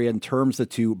historian terms the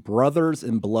two brothers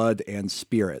in blood and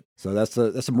spirit." So that's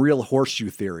some real horseshoe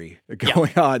theory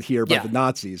going on here by the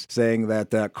Nazis, saying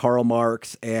that Karl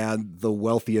Marx and the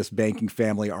wealthiest banking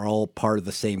family are all part of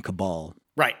the same cabal.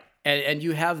 Right. And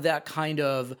you have that kind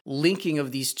of linking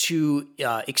of these two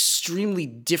extremely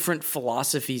different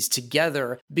philosophies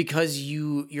together because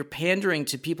you're pandering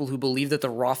to people who believe that the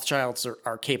Rothschilds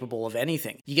are capable of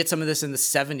anything. You get some of this in the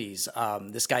 70s.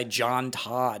 This guy, John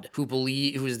Todd, who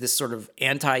is this sort of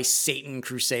anti-Satan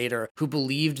crusader, who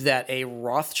believed that a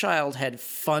Rothschild had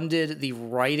funded the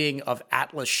writing of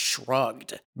Atlas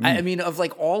Shrugged. I mean, of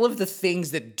all of the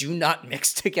things that do not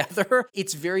mix together,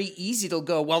 it's very easy to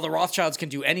go, well, the Rothschilds can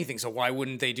do anything. anything, so why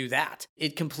wouldn't they do that?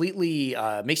 It completely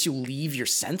makes you leave your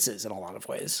senses in a lot of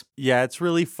ways. Yeah, it's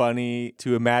really funny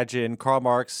to imagine Karl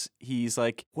Marx. He's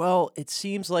like, well, it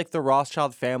seems like the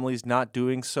Rothschild family's not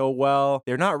doing so well.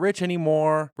 They're not rich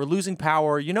anymore. We're losing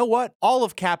power. You know what? All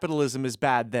of capitalism is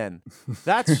bad then.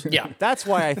 That's that's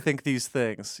why I think these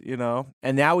things, you know?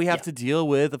 And now we have to deal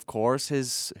with, of course,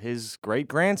 his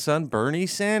great-grandson, Bernie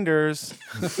Sanders.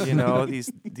 You know,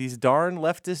 these darn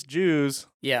leftist Jews.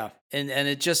 Yeah. And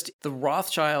it just, the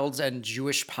Rothschilds and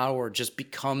Jewish power just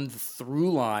become the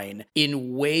through line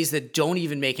in ways that don't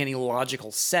even make any logical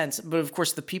sense. But of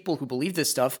course, the people who believe this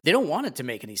stuff, they don't want it to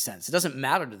make any sense. It doesn't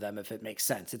matter to them if it makes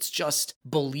sense. It's just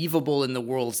believable in the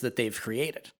worlds that they've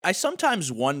created. I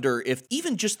sometimes wonder if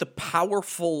even just the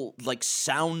powerful, like,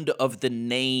 sound of the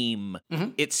name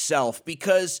itself,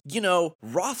 because, you know,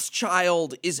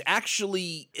 Rothschild is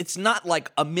actually, it's not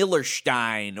like a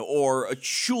Millerstein or a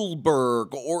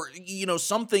Schulberg or, you know,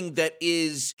 something that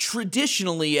is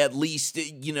traditionally, at least,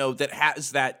 you know, that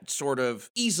has that sort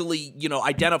of easily, you know,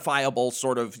 identifiable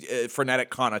sort of frenetic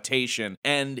connotation.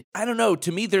 And I don't know,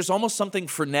 to me, there's almost something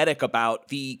frenetic about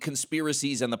the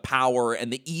conspiracies and the power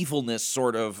and the evilness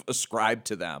sort of ascribed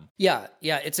to them. Yeah.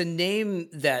 It's a name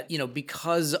that, you know,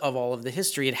 because of all of the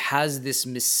history, it has this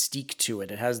mystique to it.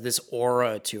 It has this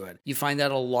aura to it. You find that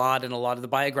a lot in a lot of the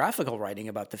biographical writing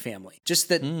about the family. Just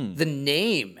that the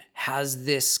name has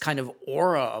this kind of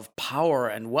aura of power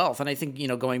and wealth. And I think, you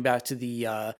know, going back to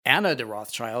the Anna de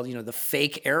Rothschild, you know, the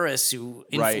fake heiress who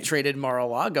infiltrated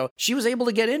Mar-a-Lago, she was able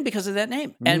to get in because of that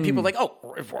name. And people are like, oh,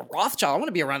 Rothschild, I want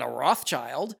to be around a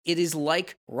Rothschild. It is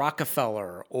like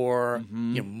Rockefeller or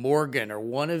you know, Morgan or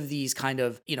one of these kind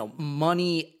of, you know,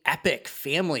 money epic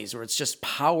families where it's just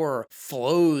power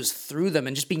flows through them,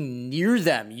 and just being near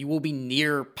them, you will be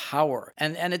near power.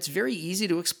 And it's very easy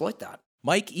to exploit that.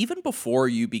 Mike, even before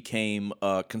you became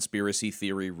a conspiracy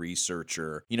theory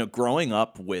researcher, you know, growing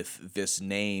up with this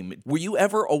name, were you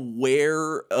ever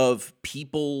aware of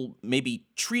people maybe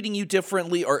treating you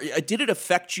differently, or did it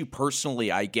affect you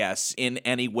personally, I guess, in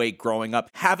any way growing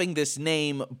up, having this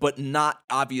name, but not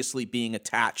obviously being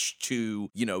attached to,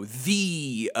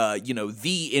 the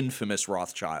infamous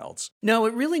Rothschilds? No,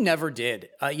 it really never did.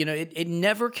 It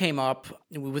never came up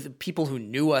with people who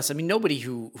knew us. I mean, nobody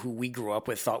who we grew up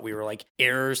with thought we were like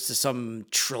heirs to some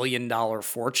 $1 trillion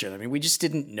fortune. I mean, we just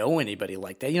didn't know anybody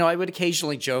like that. You know, I would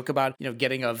occasionally joke about, you know,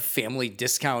 getting a family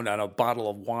discount on a bottle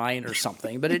of wine or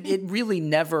something, but it really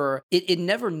never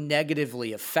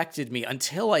negatively affected me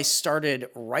until I started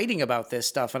writing about this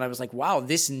stuff. And I was like, wow,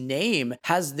 this name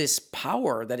has this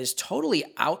power that is totally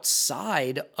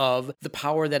outside of the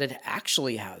power that it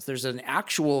actually has. There's an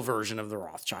actual version of the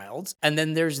Rothschilds, and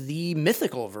then there's the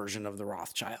mythical version of the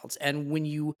Rothschilds. And when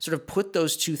you sort of put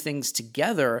those two things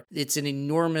together, it's an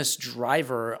enormous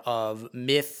driver of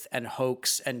myth and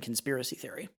hoax and conspiracy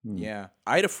theory. Yeah.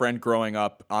 I had a friend growing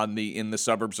up in the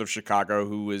suburbs of Chicago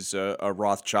who was a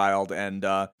Rothschild, and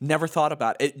never thought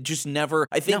about it. Just never.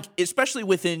 I think, especially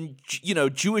within, you know,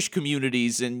 Jewish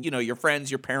communities and, you know, your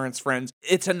friends, your parents' friends,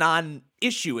 it's a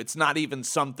non-issue. It's not even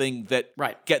something that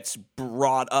gets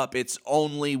brought up. It's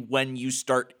only when you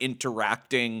start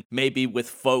interacting maybe with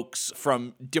folks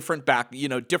from different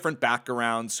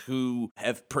backgrounds who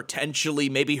have potentially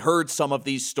maybe heard some of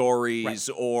these stories,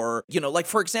 or, you know, like,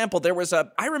 for example,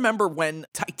 I remember when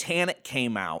Titanic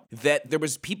came out, that there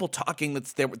was people talking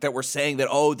that were saying that,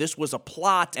 oh, this was a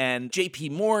plot, and J.P.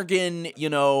 Morgan, you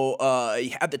know,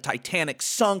 had the Titanic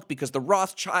sunk because the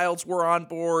Rothschilds were on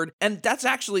board. And that's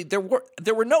actually, there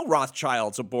were no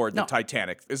Rothschilds aboard the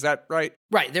Titanic. Is that right?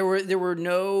 Right. There were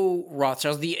no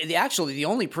Rothschilds. The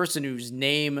only person whose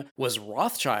name was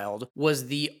Rothschild was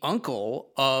the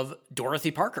uncle of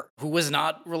Dorothy Parker, who was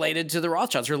not related to the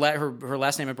Rothschilds. Her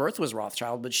last name at birth was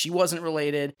Rothschild, but she wasn't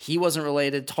related. He wasn't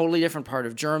related. Totally different part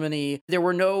of Germany. There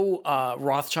were no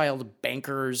Rothschild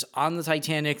bankers on the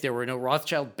Titanic. There were no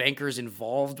Rothschild bankers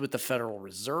involved with the Federal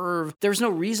Reserve. There's no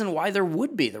reason why there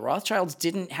would be. The Rothschilds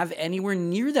didn't have anywhere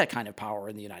near that kind of power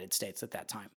in the United States at that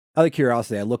time. Out of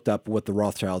curiosity, I looked up what the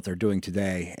Rothschilds are doing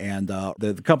today, and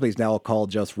the company is now called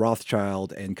just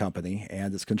Rothschild and Company,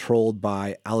 and it's controlled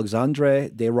by Alexandre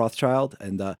de Rothschild,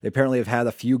 and they apparently have had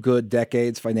a few good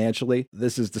decades financially.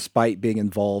 This is despite being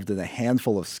involved in a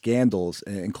handful of scandals,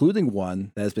 including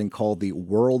one that has been called the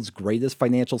world's greatest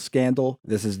financial scandal.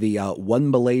 This is the One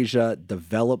Malaysia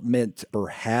Development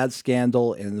Berhad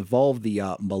scandal, and involved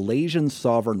the Malaysian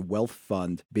Sovereign Wealth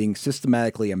Fund being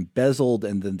systematically embezzled,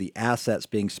 and then the assets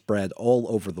being spread all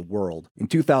over the world. In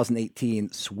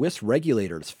 2018, Swiss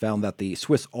regulators found that the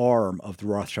Swiss arm of the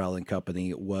Rothschild and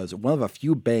Company was one of a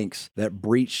few banks that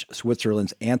breached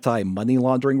Switzerland's anti-money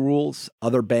laundering rules.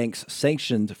 Other banks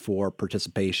sanctioned for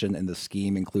participation in the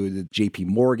scheme included JP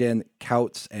Morgan,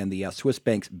 Coutts, and the Swiss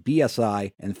banks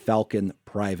BSI and Falcon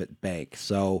Private Bank.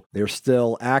 So they're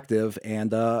still active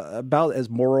and about as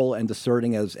moral and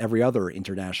discerning as every other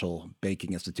international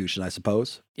banking institution, I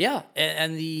suppose. Yeah,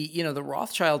 and the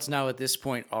Rothschilds now at this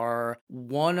point are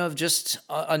one of just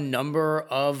a number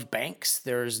of banks.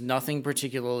 There's nothing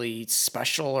particularly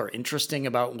special or interesting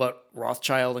about what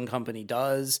Rothschild and Company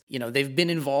does. They've been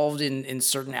involved in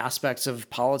certain aspects of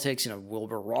politics.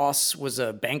 Wilbur Ross was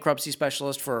a bankruptcy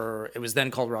specialist it was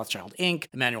then called Rothschild Inc.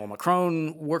 Emmanuel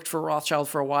Macron worked for Rothschild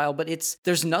for a while, but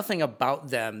there's nothing about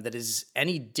them that is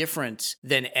any different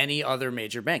than any other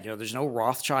major bank. There's no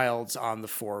Rothschilds on the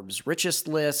Forbes richest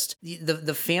list.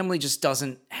 The family just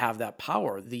doesn't have that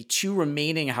power. The two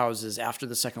remaining houses after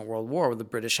the Second World War were the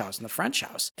British House and the French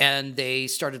House, and they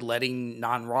started letting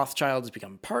non-Rothschilds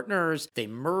become partners. They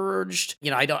merged.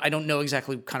 I don't know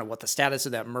exactly kind of what the status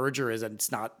of that merger is, and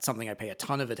it's not something I pay a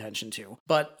ton of attention to.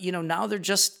 But now they're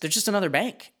just another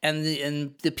bank,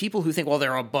 and the people who think, well,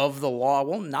 they're above the law,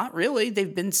 well, not really.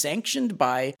 They've been sanctioned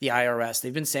by the IRS.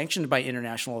 They've been sanctioned by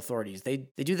international authorities. They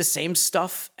do the same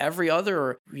stuff every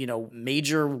other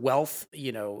major wealth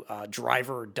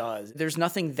driver does. There's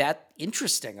nothing that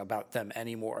interesting about them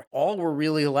anymore. All we're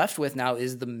really left with now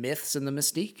is the myths and the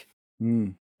mystique.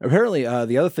 Apparently,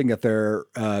 the other thing that their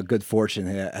good fortune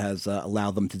has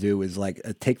allowed them to do is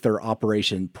take their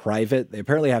operation private. They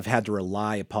apparently have had to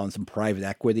rely upon some private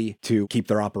equity to keep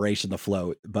their operation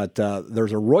afloat. But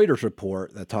there's a Reuters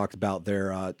report that talks about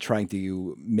their trying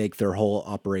to make their whole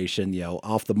operation,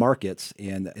 off the markets.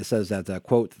 And it says that,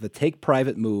 quote, the take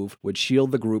private move would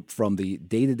shield the group from the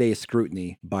day-to-day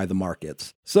scrutiny by the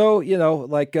markets. So,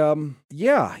 it's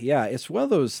one of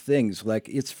those things,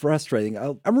 it's frustrating.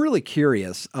 I'm really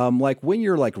curious. When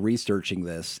you're researching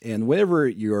this, and whenever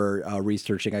you're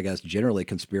researching, I guess, generally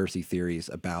conspiracy theories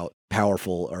about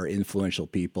powerful or influential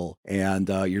people, and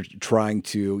you're trying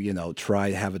to, try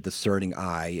to have a discerning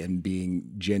eye and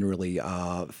being generally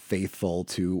faithful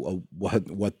to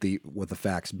what the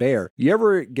facts bear. You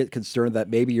ever get concerned that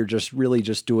maybe you're just really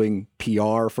just doing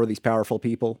PR for these powerful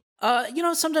people?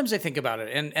 Sometimes I think about it,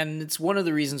 and it's one of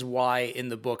the reasons why in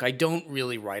the book I don't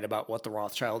really write about what the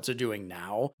Rothschilds are doing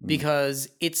now, because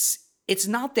it's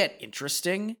not that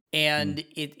interesting, and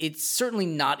it's certainly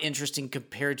not interesting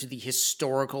compared to the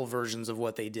historical versions of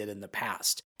what they did in the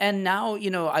past. And now,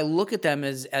 I look at them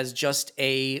as just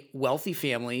a wealthy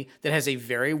family that has a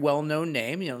very well-known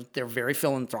name. They're very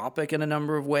philanthropic in a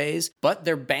number of ways, but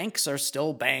their banks are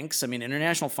still banks. I mean,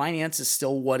 international finance is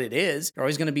still what it is. You're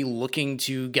always going to be looking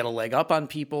to get a leg up on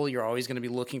people. You're always going to be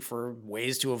looking for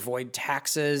ways to avoid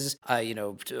taxes,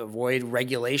 to avoid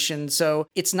regulation. So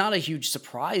it's not a huge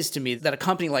surprise to me that a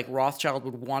company like Rothschild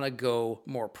would want to go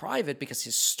more private, because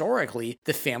historically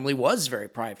the family was very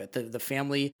private. The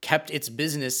family kept its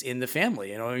business in the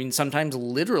family. Sometimes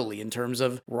literally in terms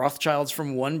of Rothschilds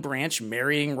from one branch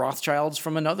marrying Rothschilds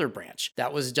from another branch.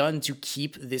 That was done to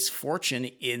keep this fortune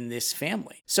in this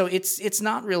family. So it's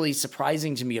not really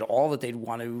surprising to me at all that they'd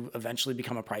want to eventually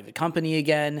become a private company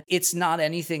again. It's not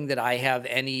anything that I have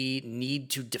any need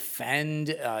to defend.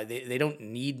 They don't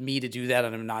need me to do that,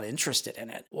 and I'm not interested in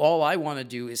it. All I want to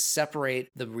do is separate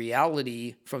the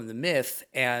reality from the myth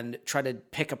and try to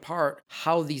pick apart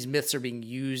how these myths are being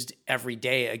used every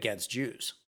day against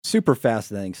Jews. Super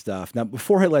fascinating stuff. Now,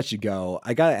 before I let you go,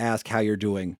 I got to ask how you're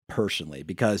doing personally,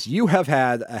 because you have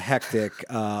had a hectic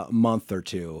month or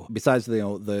two. Besides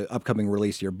the upcoming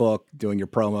release of your book, doing your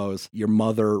promos, your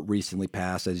mother recently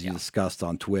passed, as you discussed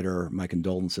on Twitter. My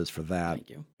condolences for that. Thank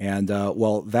you. And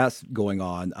that's going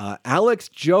on. Alex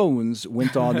Jones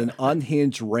went on an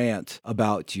unhinged rant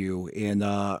about you in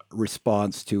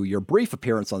response to your brief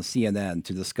appearance on CNN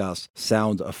to discuss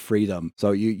Sound of Freedom.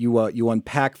 So you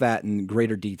unpack that in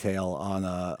greater detail on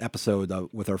an episode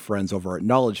with our friends over at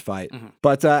Knowledge Fight. Mm-hmm.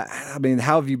 But,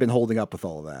 how have you been holding up with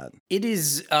all of that? It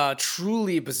is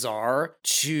truly bizarre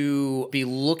to be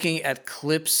looking at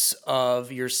clips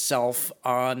of yourself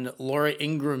on Laura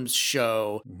Ingram's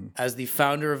show as the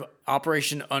founder of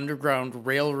Operation Underground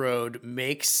Railroad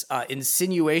makes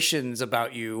insinuations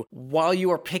about you while you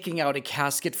are picking out a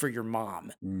casket for your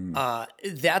mom.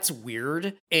 That's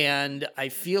weird. And I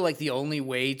feel like the only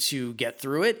way to get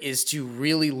through it is to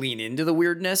really really lean into the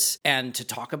weirdness and to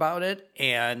talk about it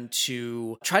and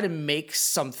to try to make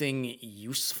something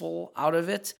useful out of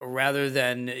it rather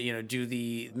than, do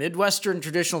the Midwestern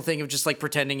traditional thing of just like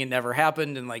pretending it never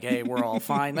happened and like, hey, we're all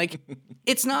fine. Like,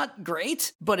 it's not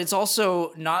great, but it's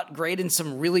also not great in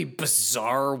some really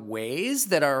bizarre ways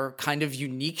that are kind of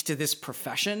unique to this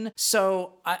profession.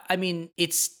 So, I mean,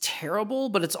 it's terrible,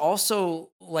 but it's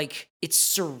also like, it's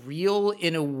surreal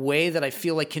in a way that I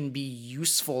feel like can be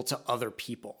useful to other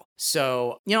people.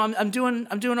 So, I'm doing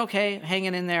okay,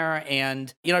 hanging in there.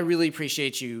 And, I really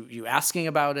appreciate you asking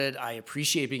about it. I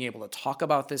appreciate being able to talk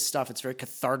about this stuff. It's very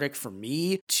cathartic for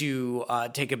me to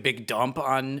take a big dump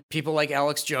on people like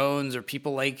Alex Jones or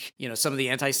people like, some of the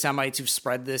anti-Semites who've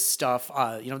spread this stuff.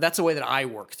 That's a way that I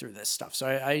work through this stuff. So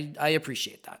I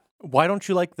appreciate that. Why don't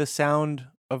you like the sound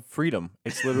of freedom?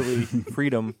 It's literally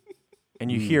freedom,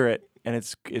 and you hear it, and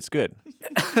it's good.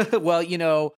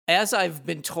 Well, as I've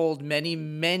been told many,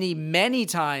 many, many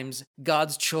times,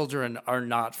 God's children are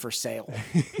not for sale.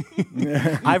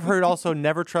 I've heard also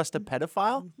never trust a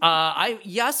pedophile.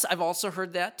 Yes, I've also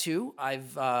heard that too.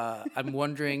 I'm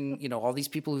wondering, all these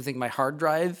people who think my hard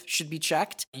drive should be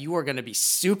checked. You are going to be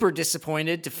super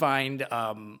disappointed to find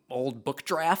old book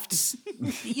drafts.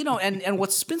 And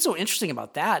what's been so interesting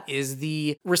about that is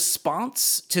the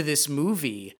response to this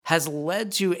movie has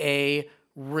led to a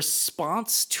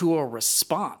response to a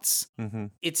response. Mm-hmm.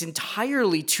 It's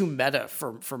entirely too meta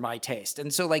for my taste.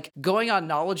 And so like going on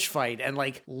Knowledge Fight and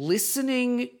like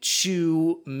listening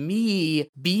to me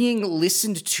being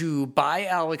listened to by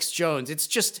Alex Jones,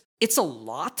 it's a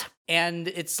lot. And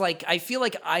it's like, I feel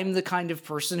like I'm the kind of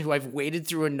person who I've waded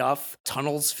through enough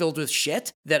tunnels filled with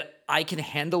shit that I can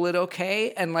handle it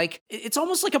okay. And like, it's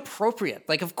almost like appropriate.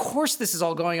 Like, of course this is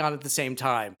all going on at the same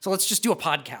time. So let's just do a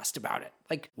podcast about it.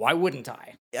 Like, why wouldn't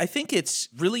I? I think it's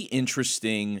really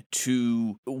interesting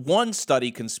to, one, study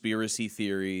conspiracy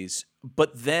theories,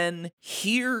 but then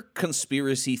hear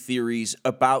conspiracy theories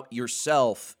about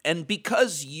yourself. And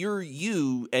because you're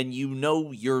you and you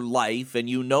know your life and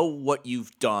you know what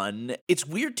you've done, it's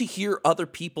weird to hear other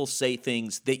people say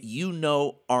things that you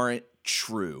know aren't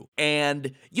true.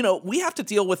 And, we have to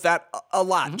deal with that a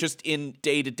lot just in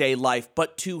day-to-day life,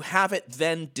 but to have it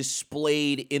then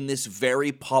displayed in this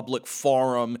very public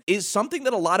forum is something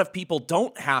that a lot of people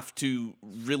don't have to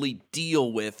really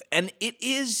deal with. And it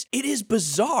is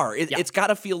bizarre. It's got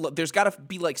to feel, there's got to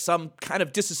be like some kind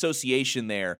of disassociation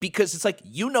there because it's like,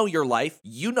 your life,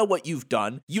 what you've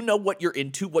done, what you're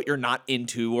into, what you're not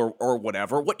into or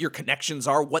whatever, what your connections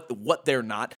are, what they're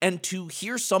not. And to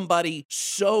hear somebody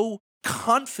so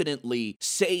confidently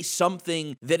say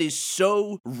something that is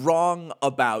so wrong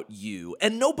about you.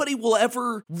 And nobody will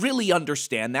ever really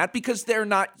understand that because they're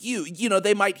not you.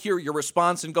 They might hear your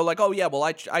response and go like, oh yeah, well,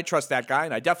 I trust that guy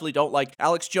and I definitely don't like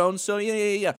Alex Jones. So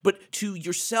yeah. But to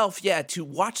yourself, to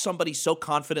watch somebody so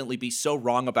confidently be so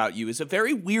wrong about you is a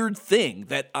very weird thing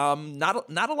that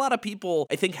not a lot of people,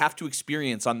 I think, have to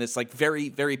experience on this like very,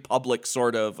 very public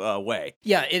sort of way.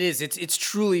 Yeah, it is. It's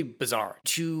truly bizarre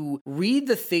to read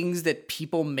the things that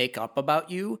people make up about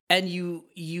you, and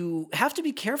you have to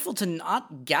be careful to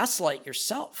not gaslight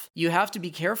yourself. You have to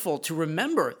be careful to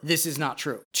remember this is not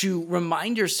true. To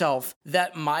remind yourself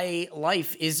that my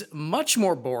life is much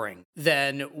more boring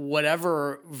than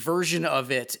whatever version of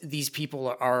it these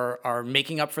people are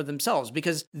making up for themselves,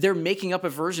 because they're making up a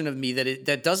version of me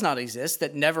that does not exist,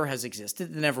 that never has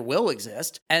existed, that never will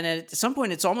exist. And at some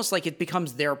point, it's almost like it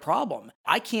becomes their problem.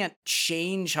 I can't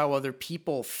change how other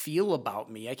people feel about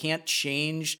me. I can't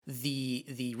change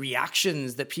the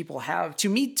reactions that people have to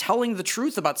me telling the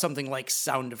truth about something like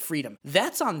Sound of Freedom.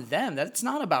 That's on them. That's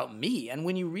not about me. And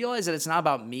when you realize that it's not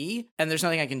about me and there's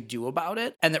nothing I can do about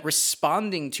it, and that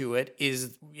responding to it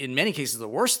is in many cases the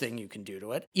worst thing you can do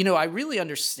to it, I really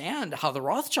understand how the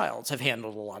Rothschilds have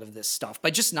handled a lot of this stuff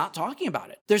by just not talking about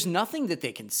it. There's nothing that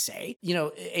they can say.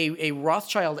 A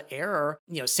Rothschild heir,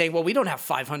 saying, well, we don't have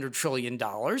 $500 trillion.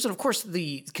 And of course,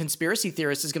 the conspiracy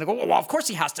theorist is going to go, well, of course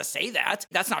he has to say that.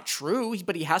 That's not true,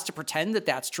 but he has to pretend that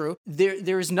that's true.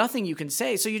 There is nothing you can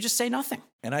say, so you just say nothing.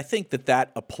 And I think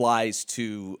that applies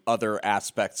to other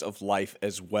aspects of life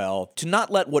as well. To not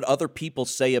let what other people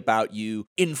say about you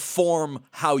inform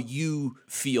how you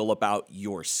feel about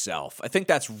yourself. I think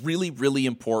that's really, really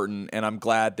important, and I'm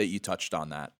glad that you touched on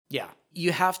that. Yeah.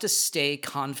 You have to stay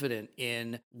confident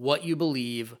in what you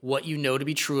believe, what you know to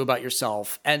be true about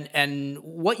yourself, and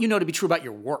what you know to be true about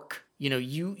your work.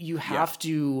 You have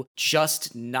to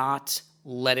just not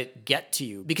let it get to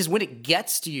you. Because when it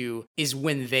gets to you is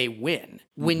when they win.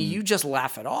 When you just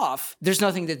laugh it off, there's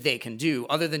nothing that they can do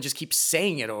other than just keep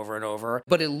saying it over and over,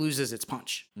 but it loses its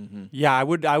punch. Yeah, I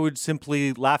would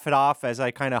simply laugh it off as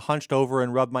I kind of hunched over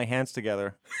and rubbed my hands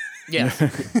together. Yeah.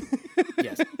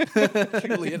 Yes.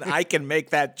 Julian, I can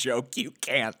make that joke. You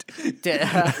can't.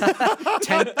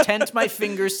 Tent my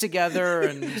fingers together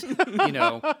and,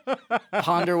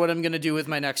 ponder what I'm going to do with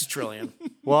my next trillion.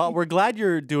 Well, we're glad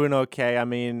you're doing okay. I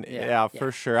mean, yeah,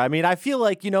 for sure. I mean, I feel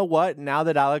like, you know what? Now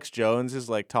that Alex Jones is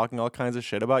like talking all kinds of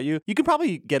shit about you, you could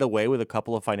probably get away with a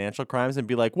couple of financial crimes and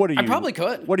be like, what are you? I probably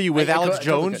could. What are you with Alex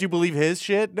Jones? Could. You believe his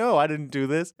shit? No, I didn't do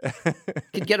this.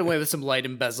 Could get away with some light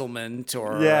embezzlement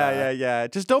or... Yeah.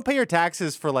 Just don't pay your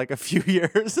taxes for like a few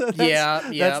years.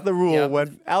 That's the rule. Yeah.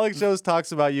 When Alex Jones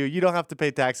talks about you, you don't have to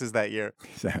pay taxes that year.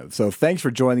 So thanks for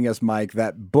joining us, Mike.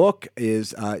 That book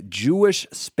is Jewish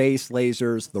Space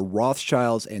Lasers, The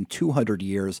Rothschilds, and 200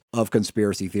 Years of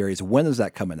Conspiracy Theories. When is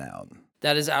that coming out?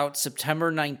 That is out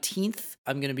September 19th.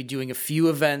 I'm going to be doing a few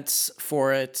events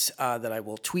for it that I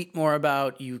will tweet more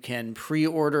about. You can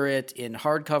pre-order it in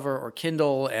hardcover or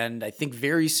Kindle, and I think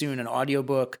very soon an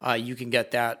audiobook. You can get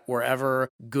that wherever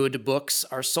good books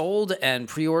are sold, and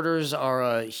pre-orders are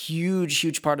a huge,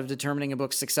 huge part of determining a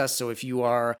book's success. So if you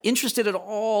are interested at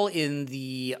all in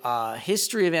the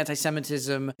history of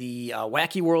anti-Semitism, the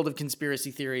wacky world of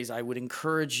conspiracy theories, I would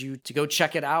encourage you to go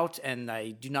check it out, and I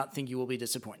do not think you will be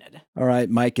disappointed. All right,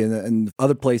 Mike, and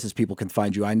other places people can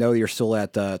find you. I know you're still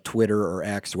at Twitter or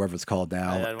X, whatever it's called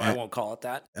now. I won't call it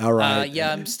that. All right.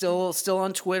 I'm still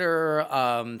on Twitter.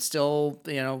 Still,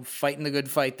 fighting the good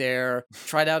fight there.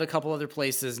 Tried out a couple other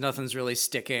places. Nothing's really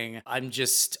sticking. I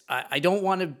don't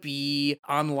want to be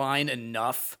online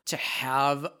enough to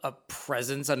have a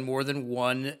presence on more than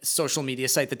one social media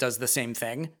site that does the same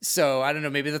thing. So I don't know.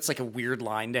 Maybe that's like a weird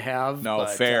line to have. No,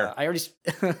 but, fair. I already,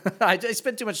 I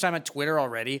spent too much time on Twitter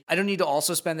already. I don't need to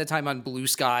also spend the time on Blue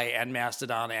Sky and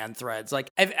Mastodon and Threads. Like,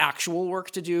 I have actual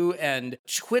work to do, and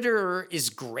Twitter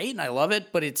is great and I love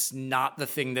it, but it's not the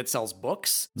thing that sells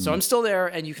books. So I'm still there,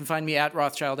 and you can find me at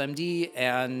Rothschild MD,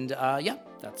 and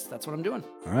that's what I'm doing.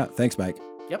 All right. Thanks, Mike.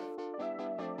 Yep.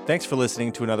 Thanks for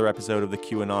listening to another episode of the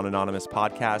QAnon Anonymous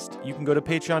podcast. You can go to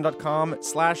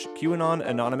patreon.com/QAnon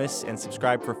Anonymous and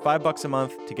subscribe for $5 a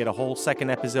month to get a whole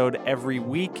second episode every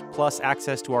week, plus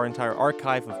access to our entire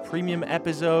archive of premium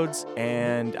episodes.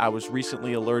 And I was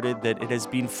recently alerted that it has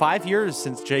been 5 years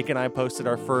since Jake and I posted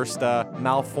our first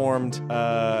malformed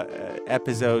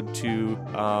episode to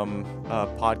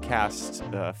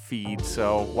podcast feed.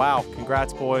 So, wow.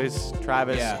 Congrats, boys.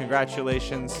 Travis,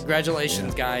 congratulations.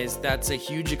 Congratulations, guys. That's a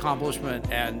huge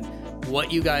accomplishment, and what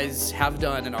you guys have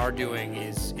done and are doing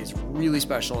is really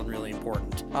special and really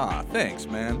important. Thanks,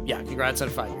 man. Yeah, congrats on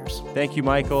 5 years. Thank you,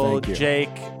 Michael. Thank you.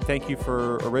 Jake, thank you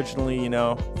for originally,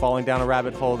 falling down a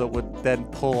rabbit hole that would then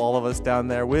pull all of us down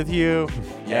there with you.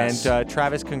 Yes. And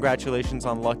Travis, congratulations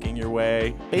on lucking your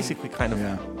way. Basically kind of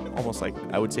almost like,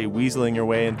 I would say, weaseling your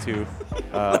way into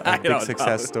a big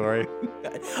success story.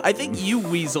 I think you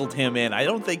weaseled him in. I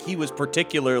don't think he was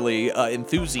particularly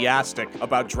enthusiastic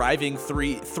about driving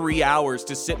three hours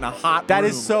to sit in a hot room. That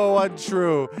is so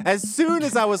untrue. As soon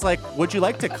as I was like, would you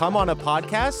like to come on a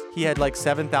podcast? He had like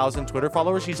 7,000 Twitter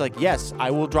followers. He's like, yes, I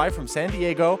will drive from San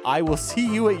Diego. I will see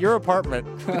you at your apartment.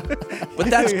 But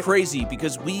that's crazy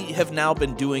because we have now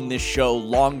been doing this show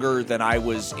longer than I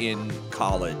was in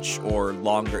college or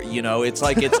longer. It's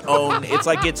like its own,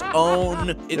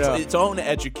 its own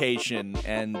education.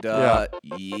 And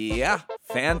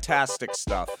fantastic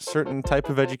stuff. Certain type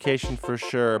of education for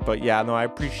sure. But I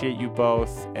appreciate you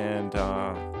both. And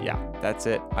that's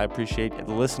it. I appreciate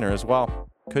the listener as well.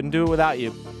 Couldn't do it without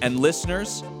you. And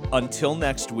listeners, until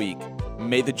next week,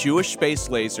 may the Jewish space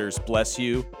lasers bless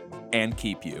you and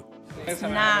keep you. It's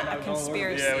not a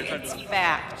conspiracy, it's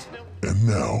fact. And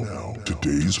now,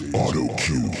 today's auto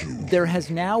cue. There has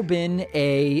now been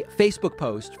a Facebook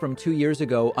post from 2 years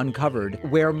ago uncovered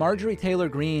where Marjorie Taylor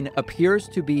Greene appears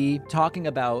to be talking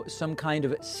about some kind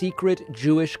of secret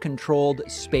Jewish-controlled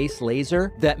space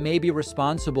laser that may be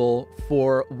responsible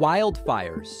for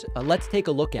wildfires. Let's take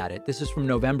a look at it. This is from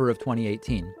November of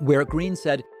 2018, where Greene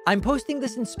said, I'm posting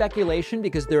this in speculation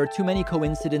because there are too many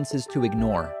coincidences to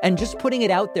ignore. And just putting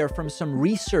it out there from some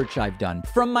research I've done.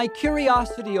 From my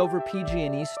curiosity over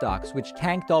PG&E stocks, which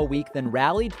tanked all week, then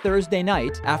rallied Thursday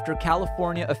night after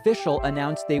California official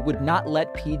announced they would not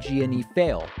let PG&E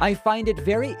fail. I find it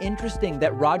very interesting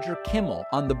that Roger Kimmel,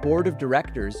 on the board of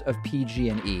directors of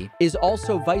PG&E, is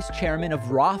also vice chairman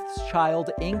of Rothschild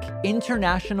Inc.,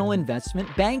 international investment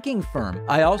banking firm.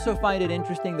 I also find it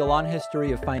interesting the long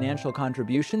history of financial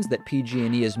contributions donations that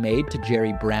PG&E has made to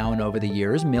Jerry Brown over the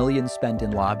years, millions spent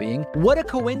in lobbying. What a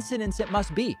coincidence it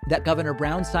must be that Governor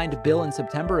Brown signed a bill in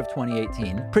September of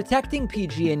 2018 protecting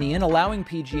PG&E and allowing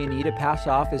PG&E to pass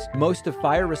off as most of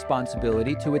fire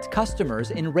responsibility to its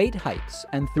customers in rate hikes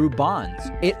and through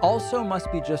bonds. It also must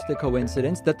be just a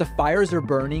coincidence that the fires are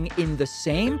burning in the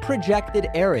same projected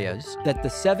areas that the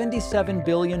 $77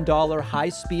 billion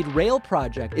high-speed rail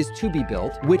project is to be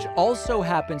built, which also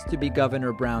happens to be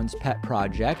Governor Brown's pet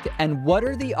project. And what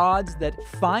are the odds that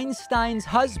Feinstein's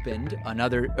husband,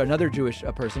 another Jewish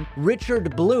person,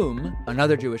 Richard Bloom,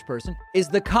 another Jewish person, is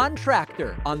the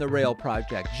contractor on the rail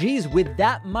project? Geez, with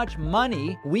that much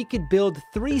money, we could build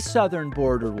 3 southern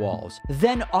border walls.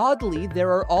 Then oddly,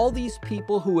 there are all these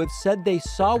people who have said they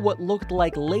saw what looked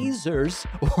like lasers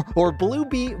or blue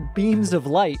beams of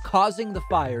light causing the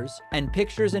fires, and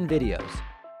pictures and videos.